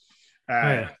stuff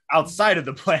outside of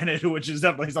the planet, which is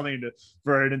definitely something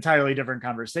for an entirely different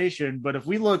conversation. But if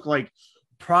we look like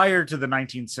prior to the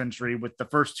 19th century with the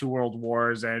first two world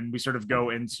wars, and we sort of go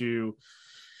into,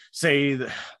 say,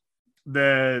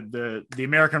 the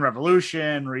American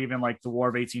Revolution, or even like the War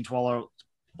of 1812,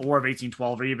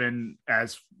 or even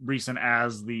as recent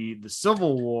as the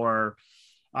Civil War,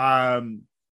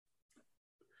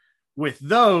 with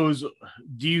those,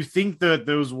 do you think that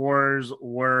those wars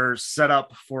were set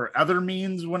up for other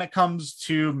means when it comes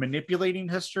to manipulating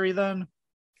history then?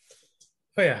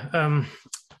 Oh yeah.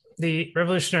 The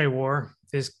Revolutionary War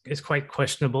is quite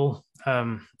questionable.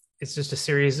 It's just a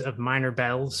series of minor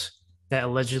battles that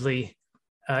allegedly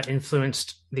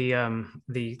influenced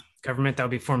the government that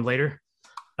would be formed later.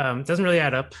 It doesn't really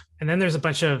add up. And then there's a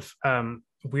bunch of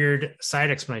weird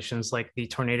side explanations, like the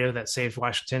tornado that saved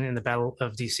Washington in the Battle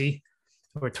of DC,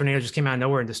 where a tornado just came out of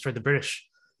nowhere and destroyed the British.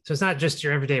 So it's not just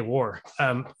your everyday war,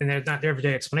 and they're not their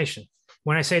everyday explanation.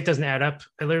 When I say it doesn't add up,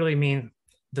 I literally mean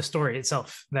the story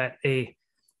itself, that a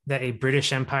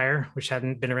British Empire, which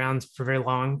hadn't been around for very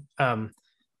long, had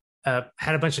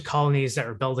a bunch of colonies that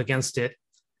rebelled against it.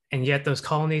 And yet those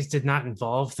colonies did not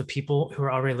involve the people who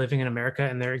were already living in America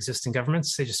and their existing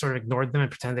governments. They just sort of ignored them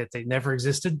and pretended that they never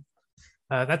existed.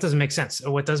 That doesn't make sense.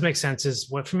 What does make sense is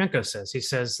what Fomenko says. He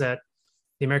says that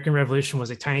the American Revolution was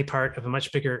a tiny part of a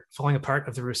much bigger falling apart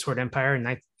of the Roosevelt Empire in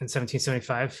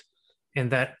 1775,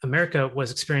 and that America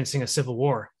was experiencing a civil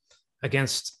war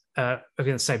against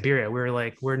Siberia.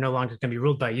 We're no longer going to be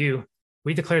ruled by you.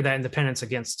 We declared that independence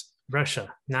against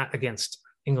Russia, not against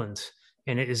England.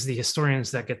 And it is the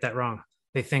historians that get that wrong.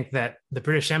 They think that the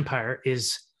British Empire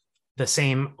is the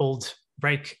same old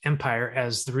Reich Empire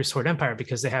as the Roosevelt Empire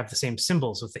because they have the same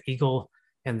symbols with the eagle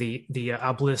and the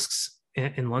obelisks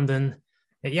in London.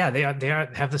 Yeah, they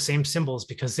have the same symbols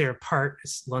because they're part.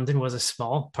 London was a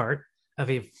small part of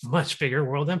a much bigger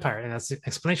world empire, and that's the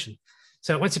explanation.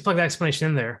 So once you plug that explanation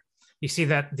in there, you see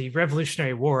that the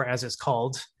Revolutionary War, as it's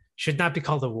called, should not be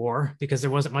called a war because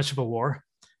there wasn't much of a war.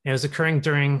 It was occurring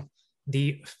during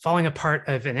the falling apart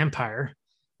of an empire,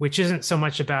 which isn't so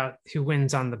much about who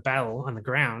wins on the battle on the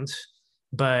ground,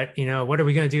 but what are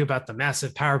we going to do about the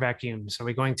massive power vacuums? Are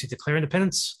we going to declare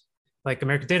independence? like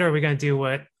America did, or are we going to do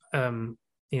what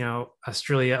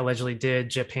Australia allegedly did,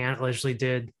 Japan allegedly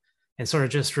did, and sort of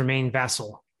just remain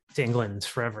vassal to England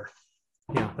forever?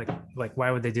 Like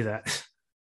why would they do that?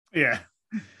 Yeah.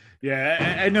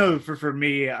 Yeah, I know for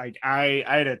me, I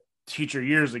had a teacher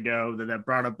years ago that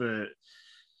brought up a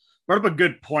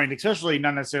good point, especially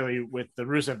not necessarily with the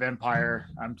Rusev Empire.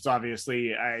 So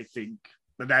obviously, I think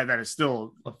that is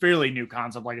still a fairly new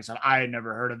concept. Like I said, I had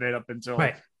never heard of it up until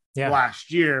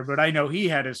last year, but I know he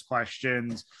had his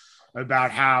questions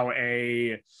about how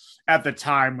at the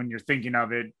time when you're thinking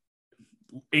of it,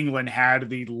 England had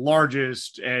the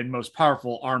largest and most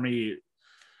powerful army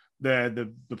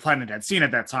the planet had seen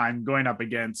at that time, going up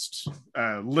against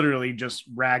literally just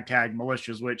ragtag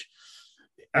militias, which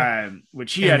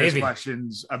he had his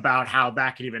questions about how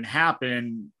that could even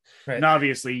happen. Right. And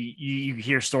obviously you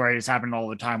hear stories happening all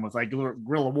the time with like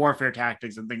guerrilla warfare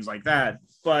tactics and things like that.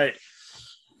 But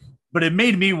it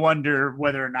made me wonder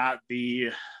whether or not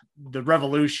the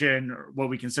revolution, or what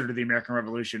we consider the American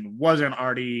Revolution, wasn't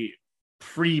already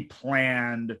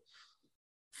pre-planned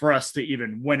for us to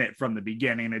even win it from the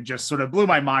beginning. It just sort of blew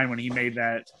my mind when he made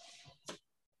that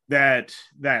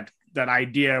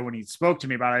idea when he spoke to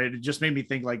me about it. It just made me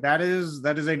think like that is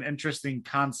an interesting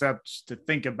concept to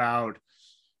think about,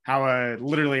 how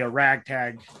literally a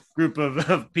ragtag group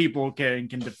of people can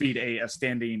defeat a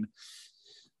standing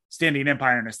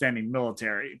empire and a standing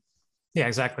military. Yeah,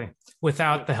 exactly.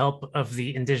 Without the help of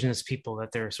the indigenous people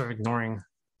that they're sort of ignoring.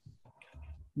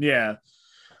 Yeah.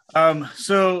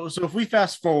 So if we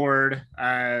fast forward,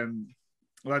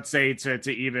 let's say to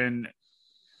even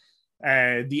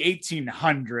the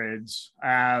 1800s,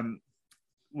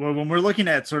 when we're looking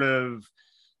at sort of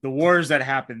the wars that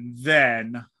happened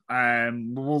then,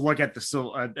 we'll look at the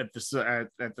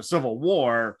Civil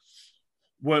War.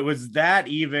 What was that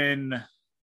even?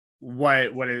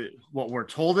 What we're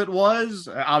told it was?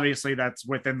 Obviously, that's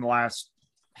within the last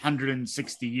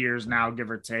 160 years now, give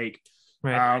or take.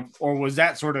 Right. Or was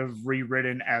that sort of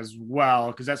rewritten as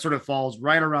well? Because that sort of falls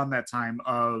right around that time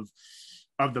of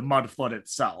the mud flood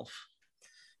itself.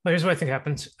 Well, here's what I think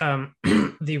happened.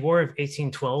 The War of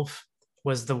 1812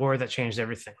 was the war that changed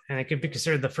everything. And it could be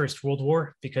considered the First World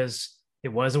War because it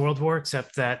was a world war,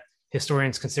 except that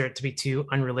historians consider it to be two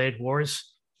unrelated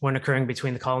wars, one occurring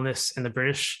between the colonists and the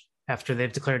British after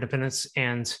they've declared independence,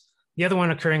 and the other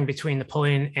one occurring between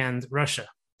Napoleon and Russia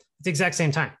at the exact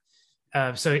same time.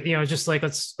 So, just like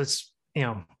let's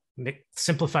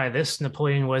simplify this.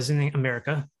 Napoleon was in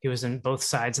America. He was in both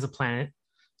sides of the planet.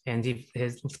 And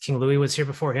King Louis was here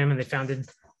before him, and they founded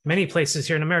many places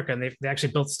here in America. And they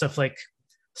actually built stuff like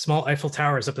small Eiffel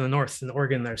Towers up in the north in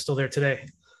Oregon that are still there today.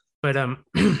 But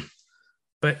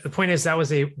the point is that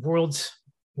was a world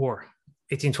war,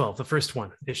 1812, the first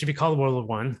one. It should be called World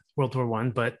War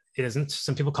One, but it isn't.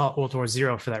 Some people call it World War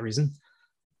Zero for that reason.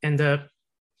 And it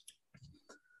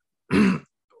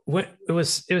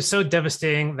was so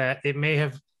devastating that it may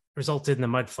have resulted in the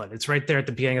mud flood. It's right there at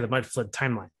the beginning of the mud flood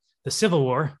timeline. The Civil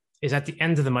War is at the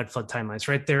end of the mud flood timeline. It's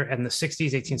right there in the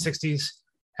 60s, 1860s,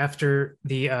 after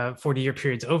the 40-year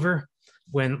period's over,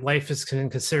 when life is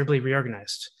considerably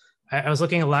reorganized. I was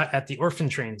looking a lot at the orphan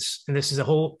trains, and this is a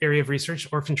whole area of research,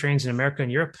 orphan trains in America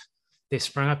and Europe. They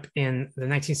sprung up in the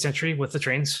 19th century with the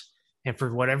trains, and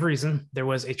for whatever reason, there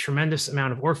was a tremendous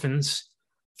amount of orphans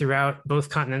throughout both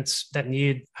continents that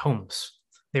needed homes.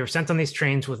 They were sent on these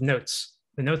trains with notes.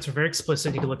 The notes are very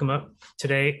explicit. You can look them up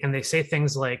today, and they say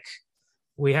things like,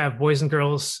 we have boys and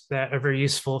girls that are very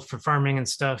useful for farming and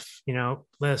stuff.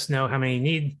 Let us know how many you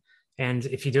need. And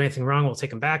if you do anything wrong, we'll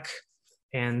take them back.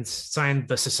 And sign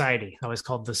the society, always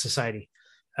called the society.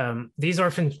 These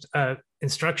orphan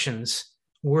instructions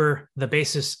were the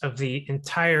basis of the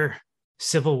entire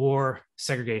Civil War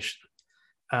segregation.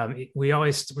 We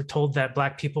always were told that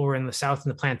Black people were in the South in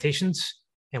the plantations,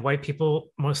 and white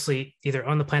people mostly either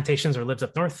owned the plantations or lived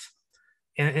up north.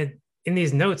 And in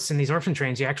these notes, in these orphan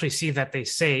trains, you actually see that they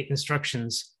say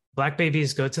instructions, Black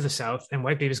babies go to the South and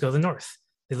white babies go to the North.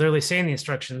 They literally say in the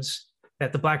instructions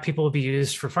that the Black people will be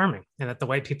used for farming and that the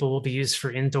white people will be used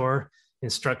for indoor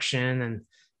instruction and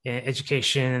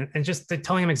education, and just they're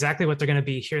telling them exactly what they're going to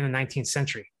be here in the 19th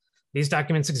century. These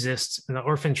documents exist, and the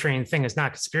orphan train thing is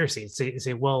not conspiracy. It's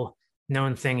a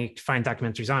well-known thing. You can find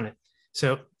documentaries on it.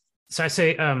 So I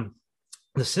say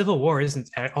the Civil War isn't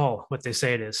at all what they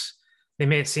say it is. They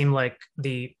made it seem like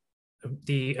the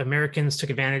Americans took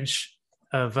advantage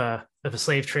of a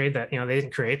slave trade that they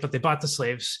didn't create, but they bought the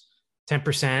slaves.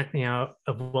 10%,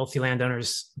 of wealthy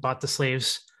landowners bought the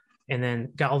slaves and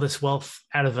then got all this wealth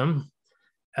out of them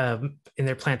in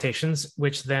their plantations,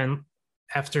 which then,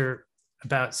 after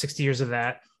about 60 years of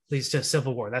that, leads to a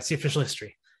civil war. That's the official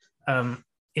history.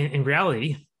 In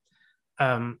reality,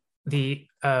 the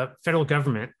federal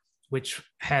government, which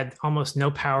had almost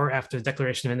no power after the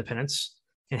Declaration of Independence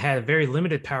and had very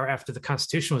limited power after the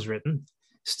Constitution was written,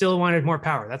 still wanted more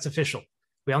power. That's official.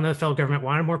 We all know the federal government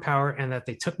wanted more power and that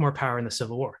they took more power in the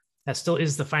Civil War. That still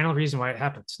is the final reason why it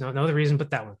happens. No other reason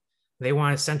but that one. They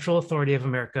want a central authority of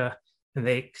America, and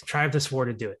they contrived this war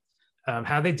to do it.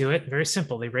 How they do it? Very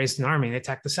simple. They raised an army and they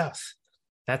attacked the South.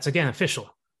 That's, again, official.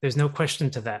 There's no question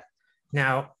to that.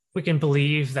 Now, we can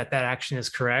believe that that action is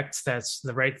correct. That's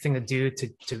the right thing to do,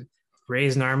 to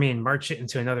raise an army and march it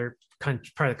into another part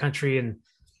of the country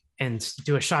and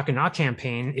do a shock and awe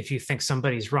campaign if you think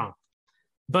somebody's wrong.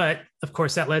 But, of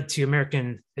course, that led to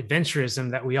American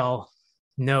adventurism that we all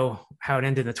know how it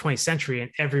ended in the 20th century,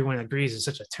 and everyone agrees is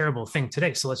such a terrible thing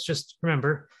today. So let's just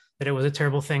remember that it was a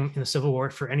terrible thing in the Civil War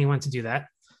for anyone to do that.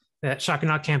 That shock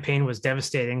and awe campaign was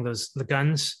devastating. The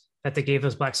guns that they gave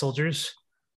those black soldiers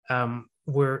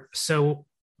were so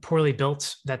poorly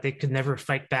built that they could never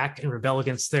fight back and rebel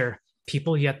against their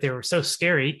people, yet they were so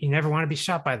scary, you never want to be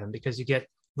shot by them because you get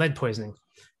lead poisoning.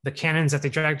 The cannons that they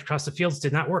dragged across the fields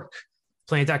did not work.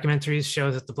 Plenty of documentaries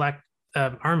show that the black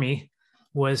army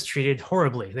was treated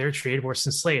horribly. They were treated worse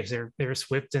than slaves. They were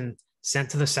whipped and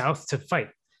sent to the South to fight.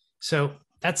 So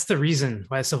that's the reason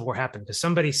why the Civil War happened, because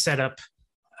somebody set up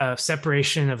a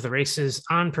separation of the races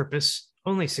on purpose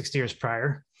only 60 years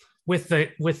prior with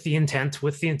the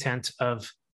intent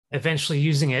of eventually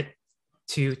using it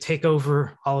to take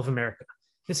over all of America.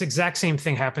 This exact same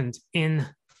thing happened in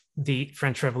the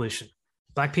French Revolution.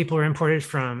 Black people were imported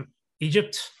from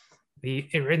Egypt. In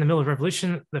the middle of the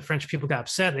revolution, the French people got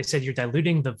upset. They said, "You're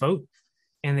diluting the vote,"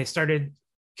 and they started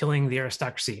killing the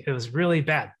aristocracy. It was really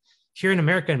bad. Here in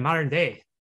America in modern day,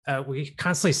 we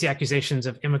constantly see accusations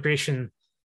of immigration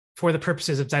for the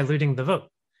purposes of diluting the vote.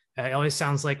 It always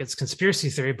sounds like it's conspiracy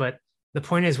theory, but the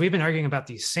point is we've been arguing about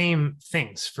these same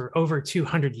things for over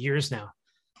 200 years now.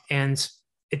 And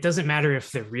it doesn't matter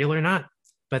if they're real or not,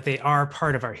 but they are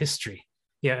part of our history.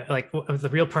 Yeah, like the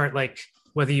real part, like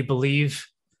whether you believe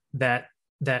that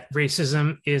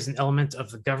racism is an element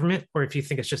of the government, or if you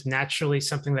think it's just naturally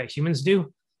something that humans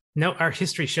do. No, our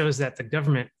history shows that the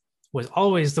government was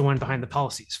always the one behind the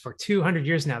policies for 200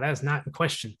 years now. That is not in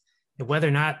question. And whether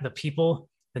or not the people,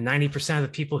 the 90% of the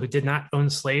people who did not own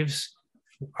slaves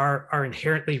are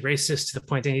inherently racist to the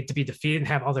point they need to be defeated and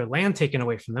have all their land taken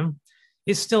away from them,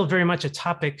 is still very much a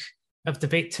topic of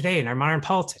debate today in our modern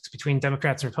politics between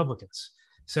Democrats and Republicans.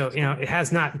 So, it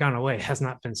has not gone away. It has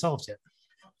not been solved yet.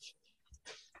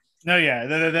 No, yeah,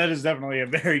 that is definitely a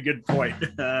very good point.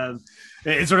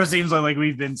 It sort of seems like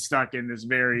we've been stuck in this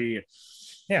very...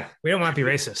 Yeah, we don't want to be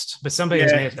racist, but somebody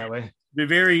has made it that way. The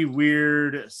very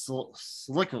weird,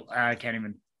 I can't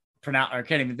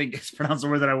even think it's pronounced the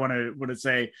word that I want to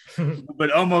say,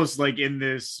 but almost like in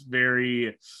this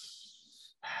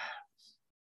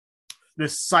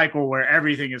cycle where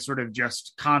everything is sort of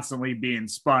just constantly being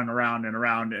spun around and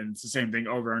around, and it's the same thing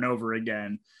over and over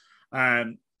again.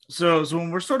 So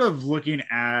when we're sort of looking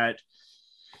at,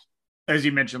 as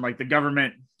you mentioned, like the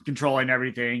government controlling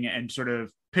everything and sort of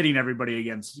pitting everybody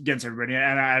against everybody,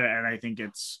 and I think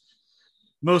it's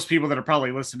most people that are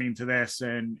probably listening to this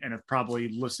and have probably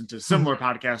listened to similar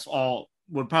podcasts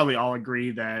would probably all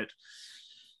agree that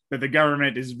the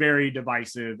government is very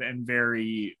divisive and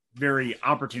very, very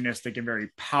opportunistic and very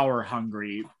power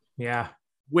hungry. Yeah,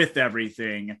 with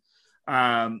everything.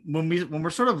 When we're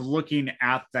sort of looking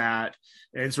at that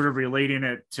and sort of relating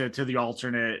it to the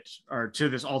alternate, or to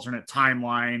this alternate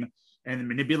timeline and the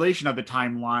manipulation of the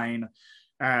timeline,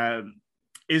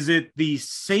 is it the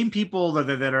same people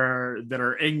that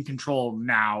are in control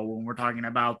now when we're talking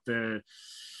about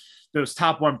those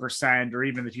top 1%, or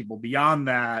even the people beyond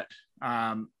that?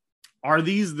 Are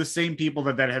these the same people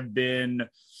that have been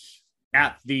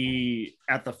at the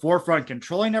forefront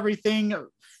controlling everything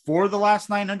for the last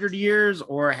 900 years,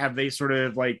 or have they sort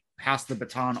of like passed the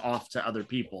baton off to other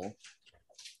people?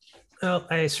 Well,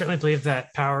 I certainly believe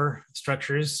that power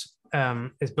structures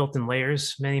is built in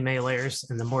layers, many, many layers.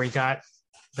 And the more you got,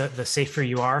 the safer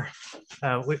you are.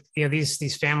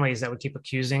 These families that we keep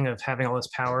accusing of having all this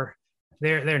power,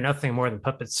 they're nothing more than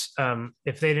puppets.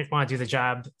 If they didn't want to do the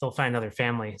job, they'll find another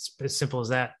family. It's as simple as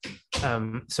that.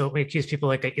 So we accuse people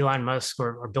like Elon Musk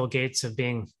or Bill Gates of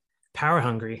being power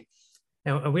hungry.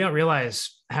 And we don't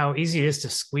realize how easy it is to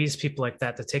squeeze people like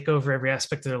that, to take over every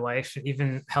aspect of their life, and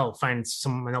even find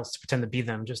someone else to pretend to be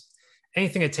them. Just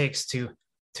anything it takes to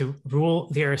rule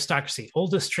the aristocracy.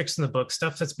 Oldest tricks in the book,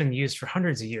 stuff that's been used for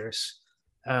hundreds of years.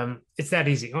 It's that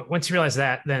easy. Once you realize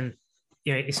that, then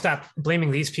you stop blaming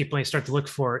these people and you start to look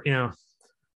for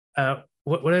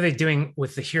what are they doing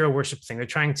with the hero worship thing? They're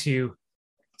trying to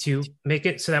make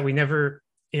it so that we never,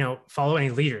 follow any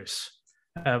leaders.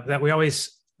 That we always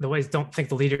don't think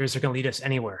the leaders are going to lead us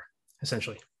anywhere,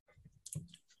 essentially.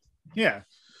 Yeah.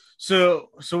 So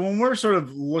when we're sort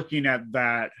of looking at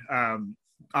that,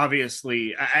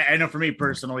 obviously, I know for me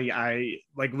personally,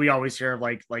 we always hear of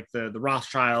like the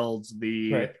Rothschilds,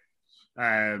 Right.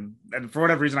 And for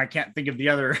whatever reason, I can't think of the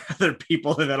other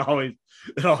people that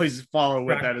always follow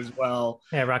with that as well.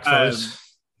 Yeah, Rockefellers.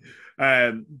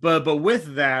 But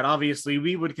with that, obviously,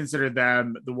 we would consider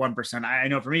them the 1%. I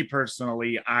know for me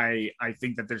personally, I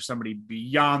think that there's somebody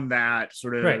beyond that,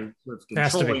 sort of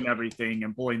controlling everything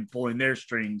and pulling their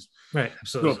strings, right?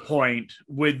 Absolutely. To a point.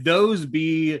 Would those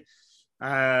be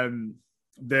the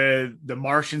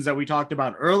Martians that we talked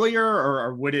about earlier,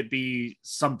 or would it be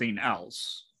something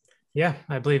else? Yeah,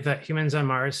 I believe that humans on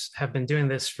Mars have been doing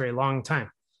this for a long time,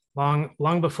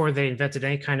 long before they invented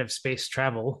any kind of space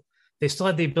travel. They still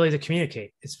had the ability to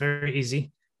communicate. It's very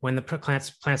easy. When the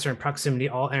plants are in proximity,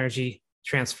 all energy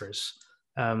transfers.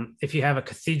 If you have a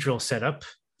cathedral set up,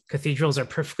 cathedrals are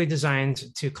perfectly designed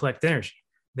to collect energy.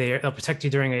 They'll protect you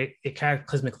during a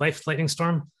cataclysmic lightning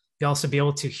storm. You'll also be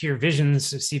able to hear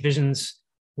visions, see visions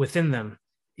within them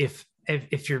if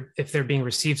they're being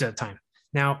received at a time.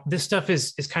 Now, this stuff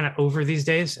is kind of over these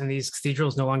days, and these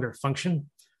cathedrals no longer function,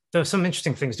 though some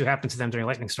interesting things do happen to them during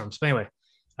lightning storms. But anyway,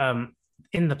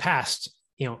 in the past,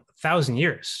 1,000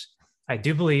 years, I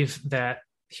do believe that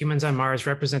humans on Mars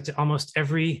represented almost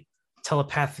every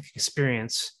telepathic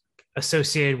experience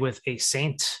associated with a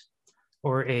saint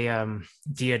or a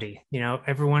deity.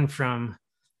 Everyone from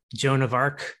Joan of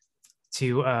Arc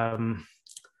to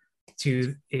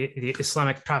the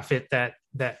Islamic prophet that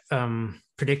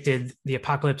predicted the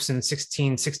apocalypse in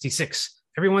 1666.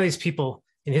 Every one of these people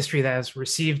in history that has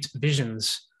received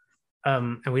visions,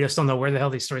 and we just don't know where the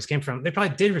hell these stories came from. They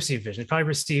probably did receive vision. They probably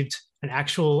received an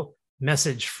actual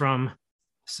message from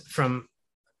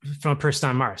a person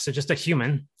on Mars. So just a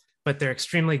human, but they're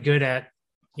extremely good at,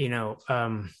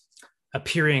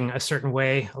 appearing a certain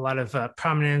way, a lot of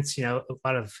prominence, a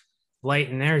lot of light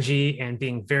and energy, and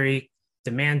being very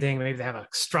demanding. Maybe they have a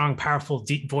strong, powerful,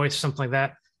 deep voice, something like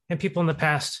that. And people in the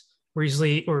past were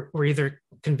were either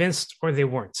convinced or they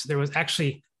weren't. There was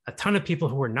actually a ton of people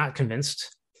who were not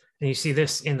convinced. And you see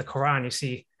this in the Quran. You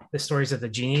see the stories of the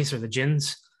genies or the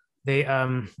jinns. They,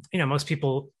 most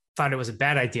people thought it was a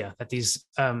bad idea that these,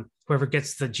 whoever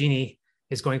gets the genie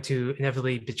is going to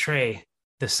inevitably betray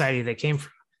the society they came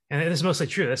from. And this is mostly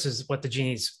true. This is what the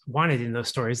genies wanted in those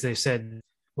stories. They said,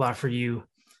 we'll offer you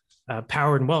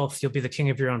power and wealth. You'll be the king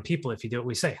of your own people if you do what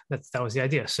we say. That was the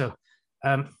idea. So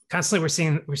constantly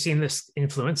we're seeing this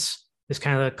influence, this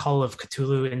kind of call of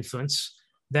Cthulhu influence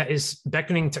that is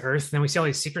beckoning to Earth. And then we see all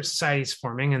these secret societies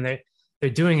forming, and they're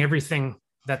doing everything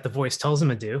that the voice tells them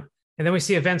to do. And then we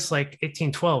see events like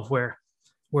 1812,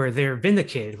 where they're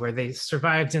vindicated, where they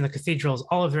survived in the cathedrals.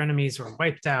 All of their enemies were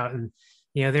wiped out, and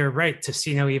they were right to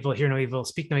see no evil, hear no evil,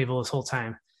 speak no evil this whole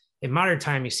time. In modern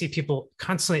time, you see people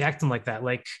constantly acting like that,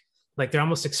 like they're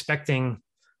almost expecting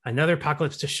another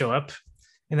apocalypse to show up,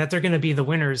 and that they're going to be the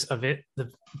winners of it,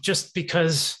 just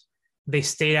because they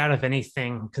stayed out of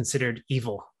anything considered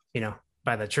evil,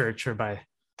 by the church or by,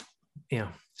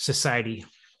 society.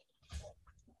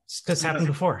 It's happened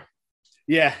before.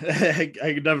 Yeah, I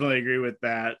could definitely agree with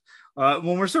that.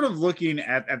 When we're sort of looking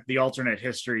at the alternate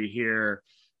history here,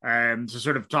 so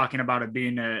sort of talking about it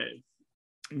being a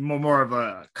more of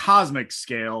a cosmic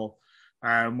scale,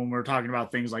 when we're talking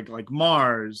about things like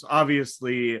Mars,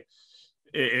 obviously,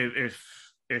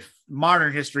 if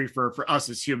modern history for us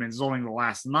as humans is only the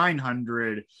last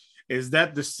 900, is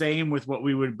that the same with what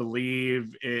we would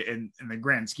believe in the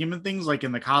grand scheme of things, like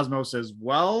in the cosmos as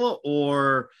well,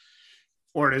 or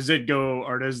does it go,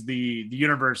 or does the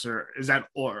universe, or is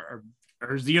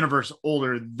the universe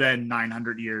older than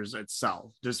 900 years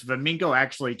itself? Does Vaminko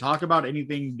actually talk about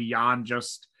anything beyond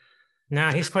just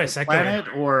he's quite secular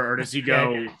planet, or does he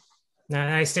go?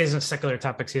 No, he stays on secular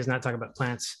topics. He does not talk about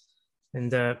plants.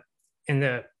 And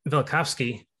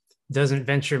Velikovsky doesn't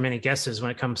venture many guesses when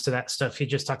it comes to that stuff. He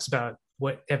just talks about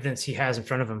what evidence he has in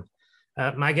front of him.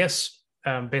 My guess,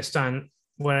 based on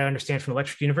what I understand from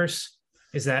Electric Universe,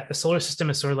 is that a solar system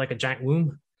is sort of like a giant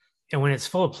womb. And when it's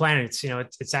full of planets,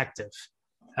 it's active.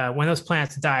 When those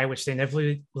planets die, which they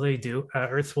inevitably do,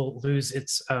 Earth will lose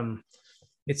its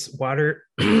water,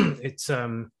 its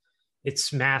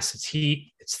mass, its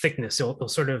heat, its thickness. It'll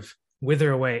sort of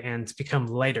wither away and become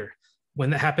lighter.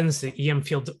 When that happens, the EM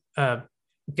field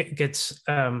gets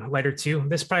lighter too.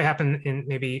 This probably happened in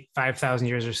maybe 5,000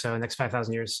 years or so, next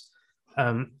 5,000 years.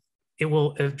 it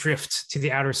will drift to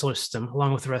the outer solar system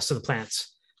along with the rest of the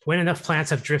planets. When enough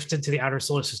planets have drifted to the outer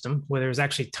solar system, where there's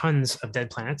actually tons of dead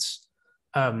planets,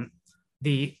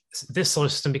 this solar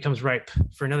system becomes ripe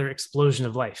for another explosion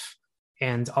of life.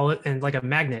 And like a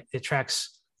magnet, it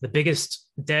tracks the biggest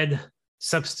dead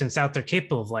substance out there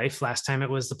capable of life. Last time it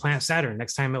was the planet Saturn.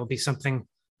 Next time it will be something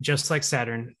just like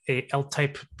Saturn, a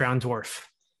L-type brown dwarf,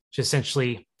 which is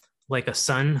essentially like a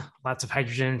sun, lots of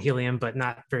hydrogen, helium, but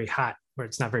not very hot, where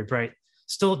it's not very bright,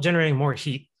 still generating more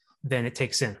heat than it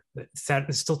takes in. Saturn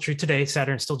is still true today.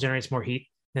 Saturn still generates more heat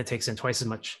than it takes in, twice as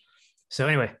much. So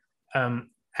anyway,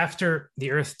 after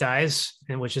the Earth dies,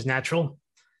 and which is natural,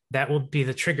 that will be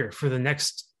the trigger for the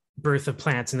next birth of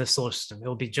planets in the solar system. It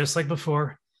will be just like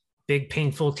before, big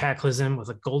painful cataclysm with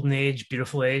a golden age,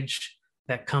 beautiful age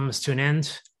that comes to an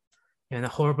end, and a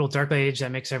horrible dark age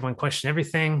that makes everyone question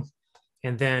everything,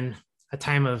 and then a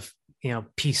time of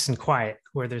peace and quiet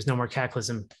where there's no more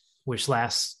cataclysm, which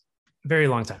lasts a very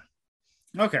long time.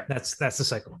 Okay, that's the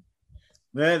cycle.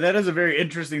 That is a very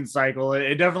interesting cycle.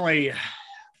 It definitely,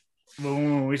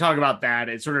 when we talk about that,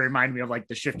 it sort of reminded me of like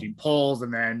the shifting poles,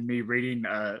 and then me reading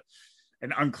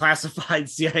an unclassified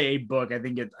CIA book. I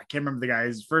can't remember the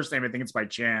guy's first name. I think it's by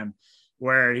Chan,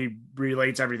 where he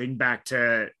relates everything back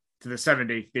to the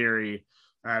 7-day theory.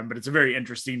 But it's a very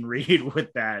interesting read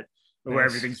with that, where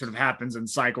everything sort of happens in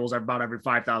cycles about every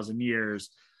 5,000 years.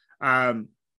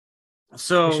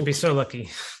 So we should be so lucky.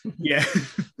 Yeah.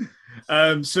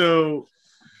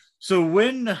 So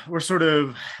when we're sort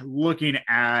of looking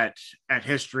at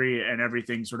history and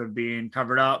everything sort of being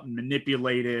covered up and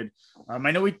manipulated,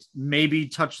 I know we maybe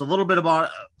touched a little bit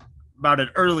about it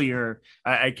earlier.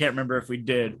 I can't remember if we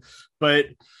did, but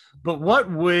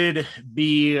what would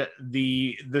be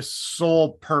the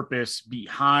sole purpose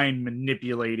behind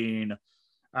manipulating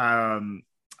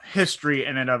history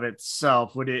in and of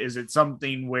itself? Is it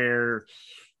something where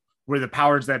the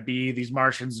powers that be, these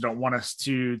Martians, don't want us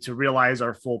to realize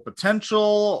our full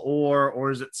potential,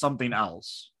 or is it something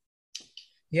else?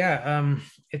 Yeah,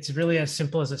 it's really as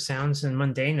simple as it sounds and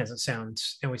mundane as it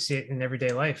sounds. And we see it in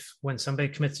everyday life. When somebody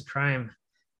commits a crime,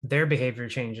 their behavior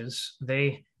changes.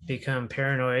 They become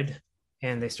paranoid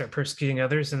and they start persecuting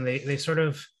others, and they sort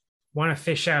of want to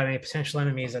fish out any potential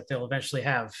enemies that they'll eventually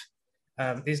have.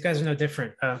 These guys are no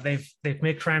different. They've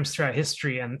made crimes throughout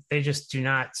history, and they just do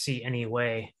not see any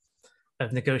way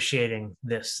of negotiating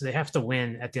this. They have to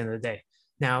win at the end of the day.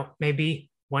 Now, maybe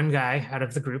one guy out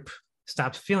of the group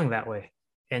stops feeling that way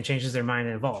and changes their mind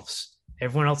and evolves.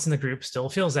 Everyone else in the group still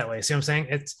feels that way. See what I'm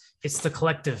saying? It's the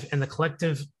collective, and the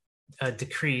collective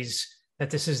decrees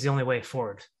that this is the only way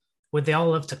forward. Would they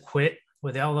all love to quit?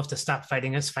 Would they all love to stop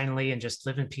fighting us finally and just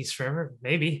live in peace forever?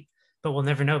 Maybe, but we'll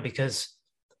never know, because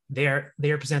they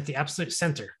represent the absolute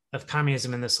center of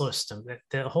communism in the solar system.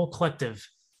 The whole collective,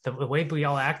 the way we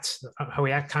all act, how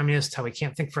we act communist, how we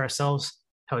can't think for ourselves,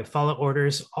 how we follow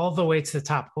orders, all the way to the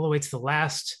top, all the way to the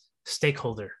last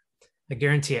stakeholder. I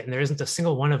guarantee it. And there isn't a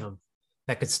single one of them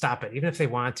that could stop it. Even if they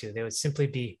wanted to, they would simply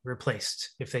be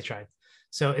replaced if they tried.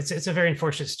 So it's a very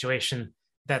unfortunate situation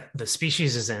that the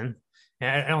species is in.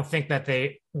 And I don't think that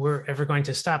they were ever going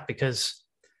to stop, because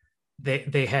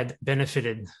they had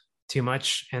benefited too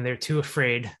much, and they're too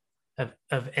afraid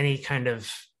of any kind of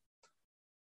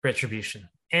retribution,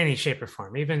 any shape or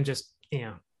form, even just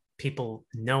people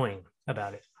knowing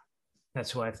about it.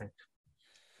 That's who I think.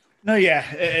 No, yeah,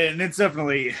 and it's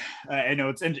definitely, I know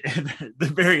it's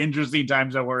the very interesting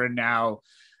times that we're in now,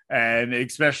 and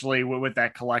especially with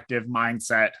that collective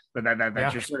mindset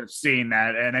that you're sort of seeing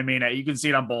that. And I mean, you can see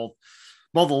it on both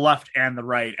the left and the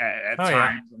right at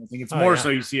times. Yeah. And I think it's more so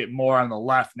you see it more on the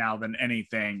left now than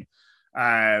anything.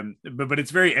 But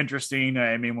it's very interesting.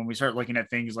 I mean, when we start looking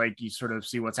at things like, you sort of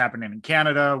see what's happening in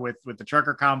Canada with the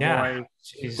trucker convoy,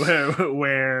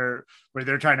 where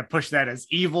they're trying to push that as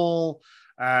evil.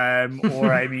 Or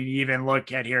I mean, even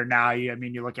look at here now.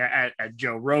 You look at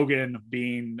Joe Rogan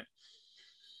being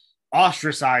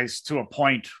ostracized to a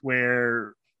point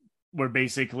where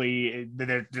basically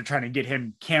they're trying to get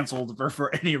him canceled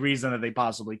for any reason that they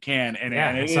possibly can. And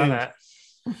I saw that.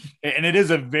 And it is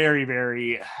a very,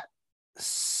 very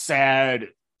sad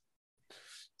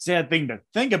thing to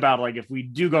think about. Like, if we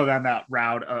do go down that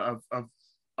route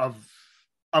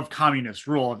of communist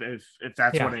rule, if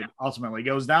that's what it ultimately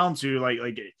goes down to, like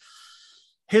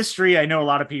history. I know a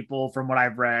lot of people, from what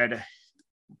I've read,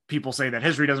 people say that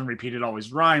history doesn't repeat, it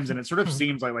always rhymes. And it sort of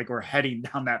seems like we're heading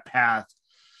down that path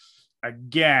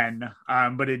again.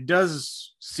 But it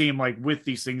does seem like with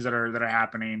these things that are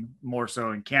happening more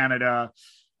so in Canada,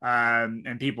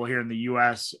 and people here in the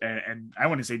US, and I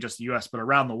wouldn't say just the US, but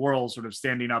around the world, sort of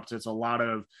standing up to a lot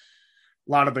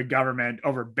lot of the government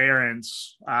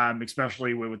overbearance,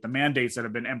 especially with the mandates that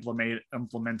have been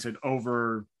implemented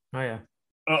over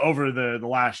over the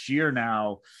last year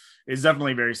now, is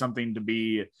definitely very something to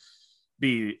be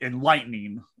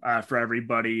enlightening for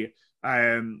everybody.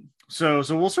 So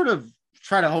we'll sort of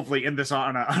try to hopefully end this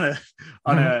on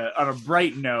a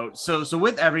bright note. So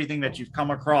with everything that you've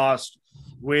come across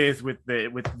with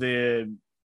the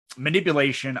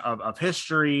manipulation of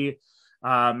history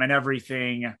and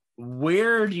everything,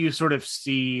 where do you sort of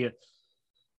see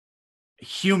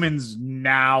humans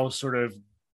now sort of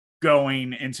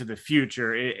going into the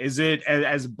future? Is it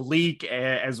as bleak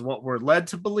as what we're led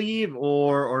to believe,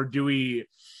 or do we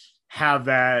have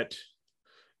that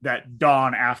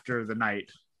dawn after the night?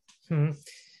 No,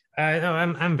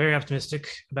 I'm very optimistic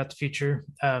about the future,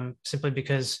 simply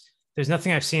because there's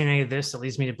nothing I've seen in any of this that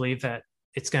leads me to believe that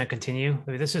it's going to continue.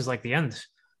 I mean, this is like the end.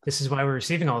 This is why we're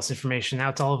receiving all this information. Now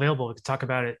it's all available. We can talk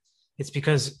about it. It's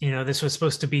because, this was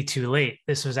supposed to be too late.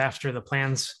 This was after the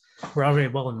plans were already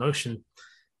well in motion.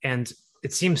 And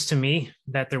it seems to me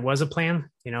that there was a plan,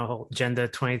 Agenda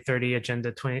 2030,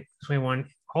 Agenda 2021,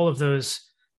 all of those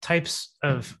types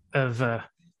of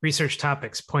research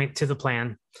topics point to the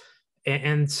plan.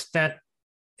 And that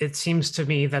it seems to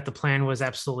me that the plan was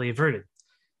absolutely averted.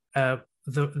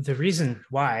 The reason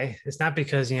why is not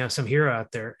because, some hero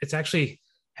out there. It's actually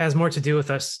has more to do with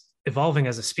us evolving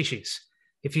as a species.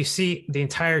 If you see the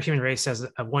entire human race as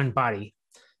a one body,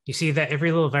 you see that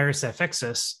every little virus that affects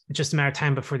us, it's just a matter of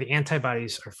time before the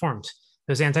antibodies are formed.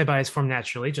 Those antibodies form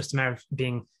naturally, just a matter of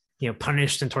being,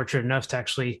 punished and tortured enough to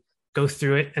actually go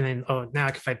through it. And then, now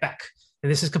I can fight back.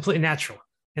 And this is completely natural.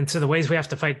 And so the ways we have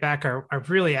to fight back are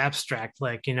really abstract,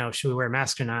 like, should we wear a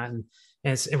mask or not? And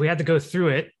if we had to go through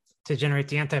it to generate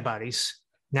the antibodies,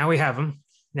 now we have them.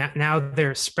 Now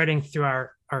they're spreading through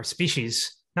our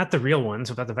species, not the real ones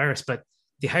without the virus, but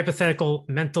the hypothetical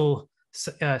mental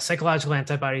psychological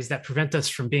antibodies that prevent us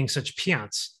from being such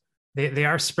peons. They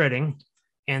are spreading,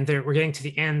 and we're getting to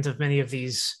the end of many of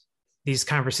these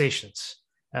conversations.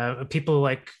 People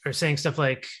are saying stuff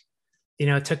like,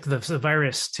 it took the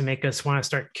virus to make us want to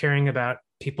start caring about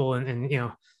people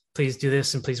and please do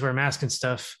this and please wear a mask and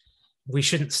stuff. We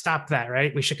shouldn't stop that,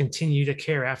 right? We should continue to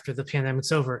care after the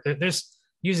pandemic's over. There's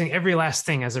using every last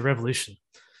thing as a revolution.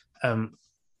 I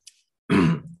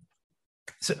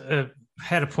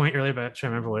had a point earlier, but I'm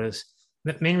trying to remember what it is.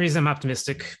 The main reason I'm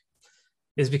optimistic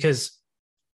is because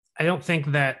I don't think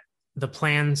that the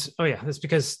plans, that's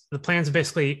because the plans have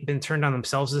basically been turned on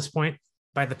themselves at this point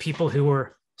by the people who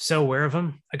were so aware of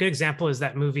them. A good example is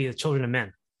that movie, The Children of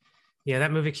Men. Yeah,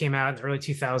 that movie came out in the early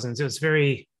 2000s. It was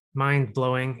very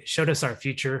mind-blowing. It showed us our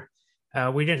future.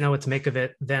 We didn't know what to make of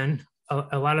it then.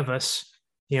 A lot of us,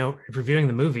 reviewing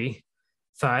the movie,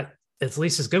 thought at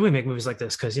least it's good we make movies like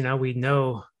this because, we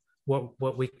know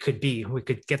what we could be. We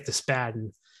could get this bad,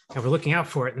 and we're looking out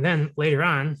for it. And then later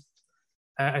on,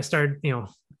 I started,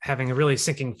 having a really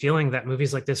sinking feeling that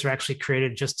movies like this are actually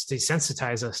created just to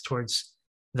desensitize us towards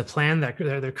the plan that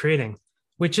they're creating,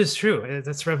 which is true.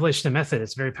 That's revelation of method.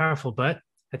 It's very powerful. But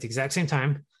at the exact same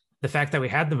time, the fact that we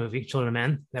had the movie Children of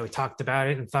Men, that we talked about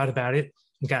it and thought about it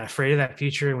and got afraid of that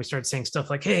future, and we started saying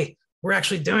stuff like, hey, we're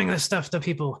actually doing this stuff to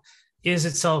people, is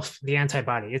itself the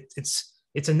antibody.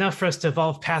 It's enough for us to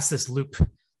evolve past this loop,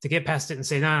 to get past it and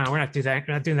say, no, we're not doing that.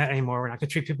 We're not doing that anymore. We're not going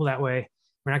to treat people that way.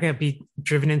 We're not going to be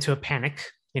driven into a panic.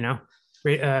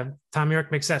 Tom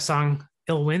York makes that song,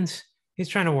 Ill Wind. He's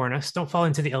trying to warn us, don't fall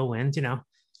into the ill wind.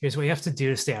 Here's what you have to do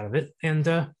to stay out of it. And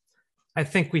I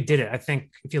think we did it. I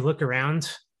think if you look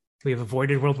around, we've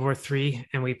avoided World War III,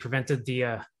 and we prevented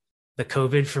the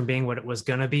COVID from being what it was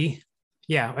going to be.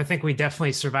 Yeah, I think we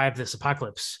definitely survived this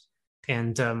apocalypse.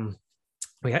 And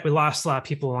we lost a lot of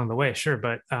people along the way, sure.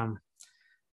 But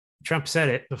Trump said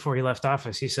it before he left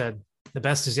office. He said, the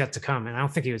best is yet to come. And I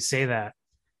don't think he would say that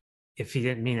if he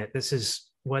didn't mean it. This is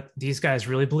what these guys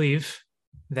really believe,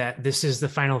 that this is the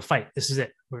final fight. This is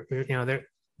it.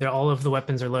 They're all of the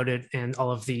weapons are loaded, and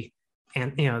all of the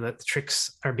the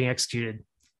tricks are being executed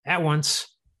at once,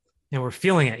 and we're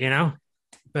feeling it,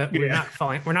 but we're not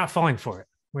falling. We're not falling for it.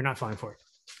 We're not falling for it.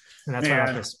 And that's why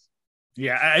I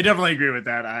Yeah, I definitely agree with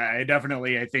that. I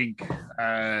think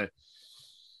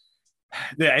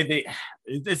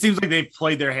it seems like they've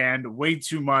played their hand way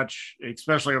too much,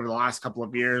 especially over the last couple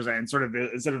of years. And sort of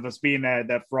instead of us being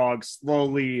that frog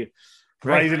slowly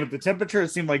rising with the temperature, it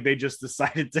seemed like they just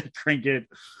decided to crank it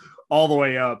all the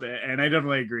way up. And I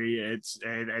definitely agree. It's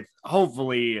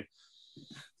hopefully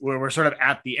we're sort of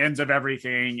at the ends of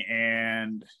everything,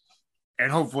 and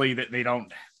hopefully that they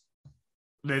don't.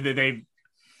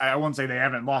 I won't say they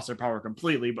haven't lost their power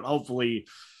completely, but hopefully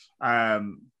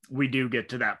we do get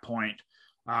to that point.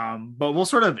 But we'll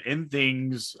sort of end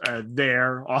things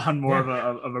there on more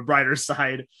of a brighter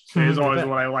side. Is always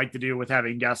what I like to do with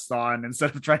having guests on,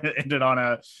 instead of trying to end it on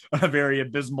a very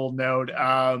abysmal note.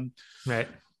 Right.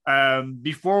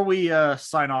 Before we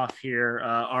sign off here,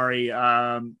 Ari,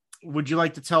 would you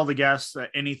like to tell the guests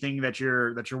anything that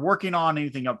you're working on,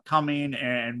 anything upcoming,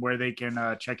 and where they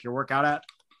can check your work out at?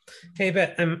 Hey,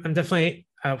 Bet, I'm definitely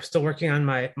still working on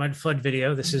my mud flood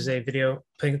video. This is a video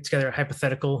putting together a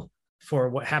hypothetical for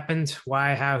what happened,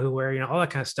 why, how, who, where, all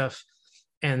that kind of stuff.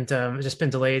 And it's just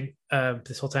been delayed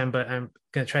this whole time, but I'm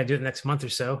going to try to do it next month or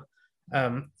so.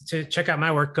 To check out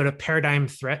my work, go to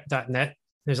paradigmthreat.net.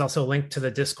 There's also a link to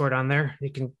the Discord on there.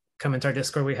 You can come into our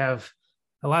Discord. We have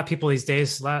a lot of people these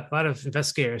days, a lot of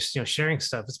investigators, sharing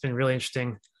stuff. It's been really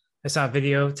interesting. I saw a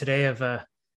video today of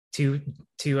two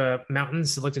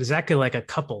mountains that looked exactly like a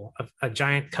couple, a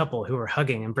giant couple who were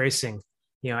hugging, embracing,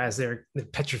 as they're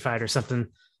petrified or something.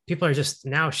 People are just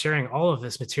now sharing all of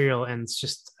this material, and it's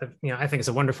just, I think it's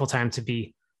a wonderful time to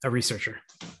be a researcher.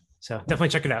 So definitely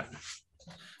check it out.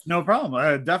 No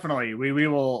problem. Definitely. We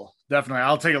will definitely.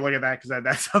 I'll take a look at that, because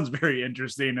that sounds very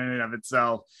interesting in and of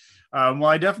itself. Well,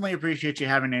 I definitely appreciate you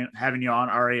having you on,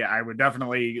 Ari. I would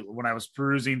definitely, when I was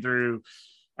perusing through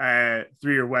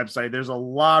your website, there's a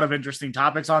lot of interesting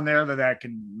topics on there that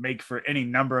can make for any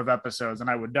number of episodes, and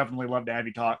I would definitely love to have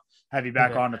you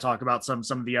back on to talk about some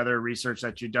of the other research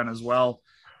that you've done as well.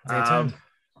 But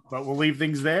we'll leave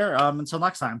things there until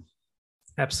next time.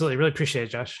 Absolutely. Really appreciate it,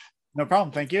 Josh. No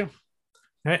problem. Thank you.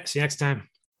 All right. See you next time.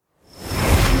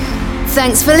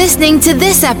 Thanks for listening to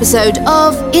this episode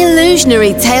of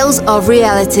Illusionary Tales of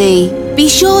Reality. Be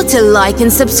sure to like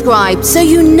and subscribe so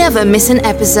you never miss an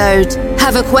episode.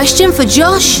 Have a question for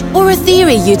Josh or a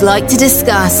theory you'd like to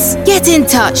discuss? Get in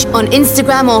touch on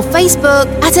Instagram or Facebook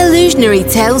at Illusionary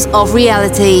Tales of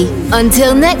Reality.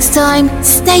 Until next time,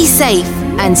 stay safe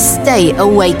and stay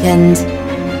awakened.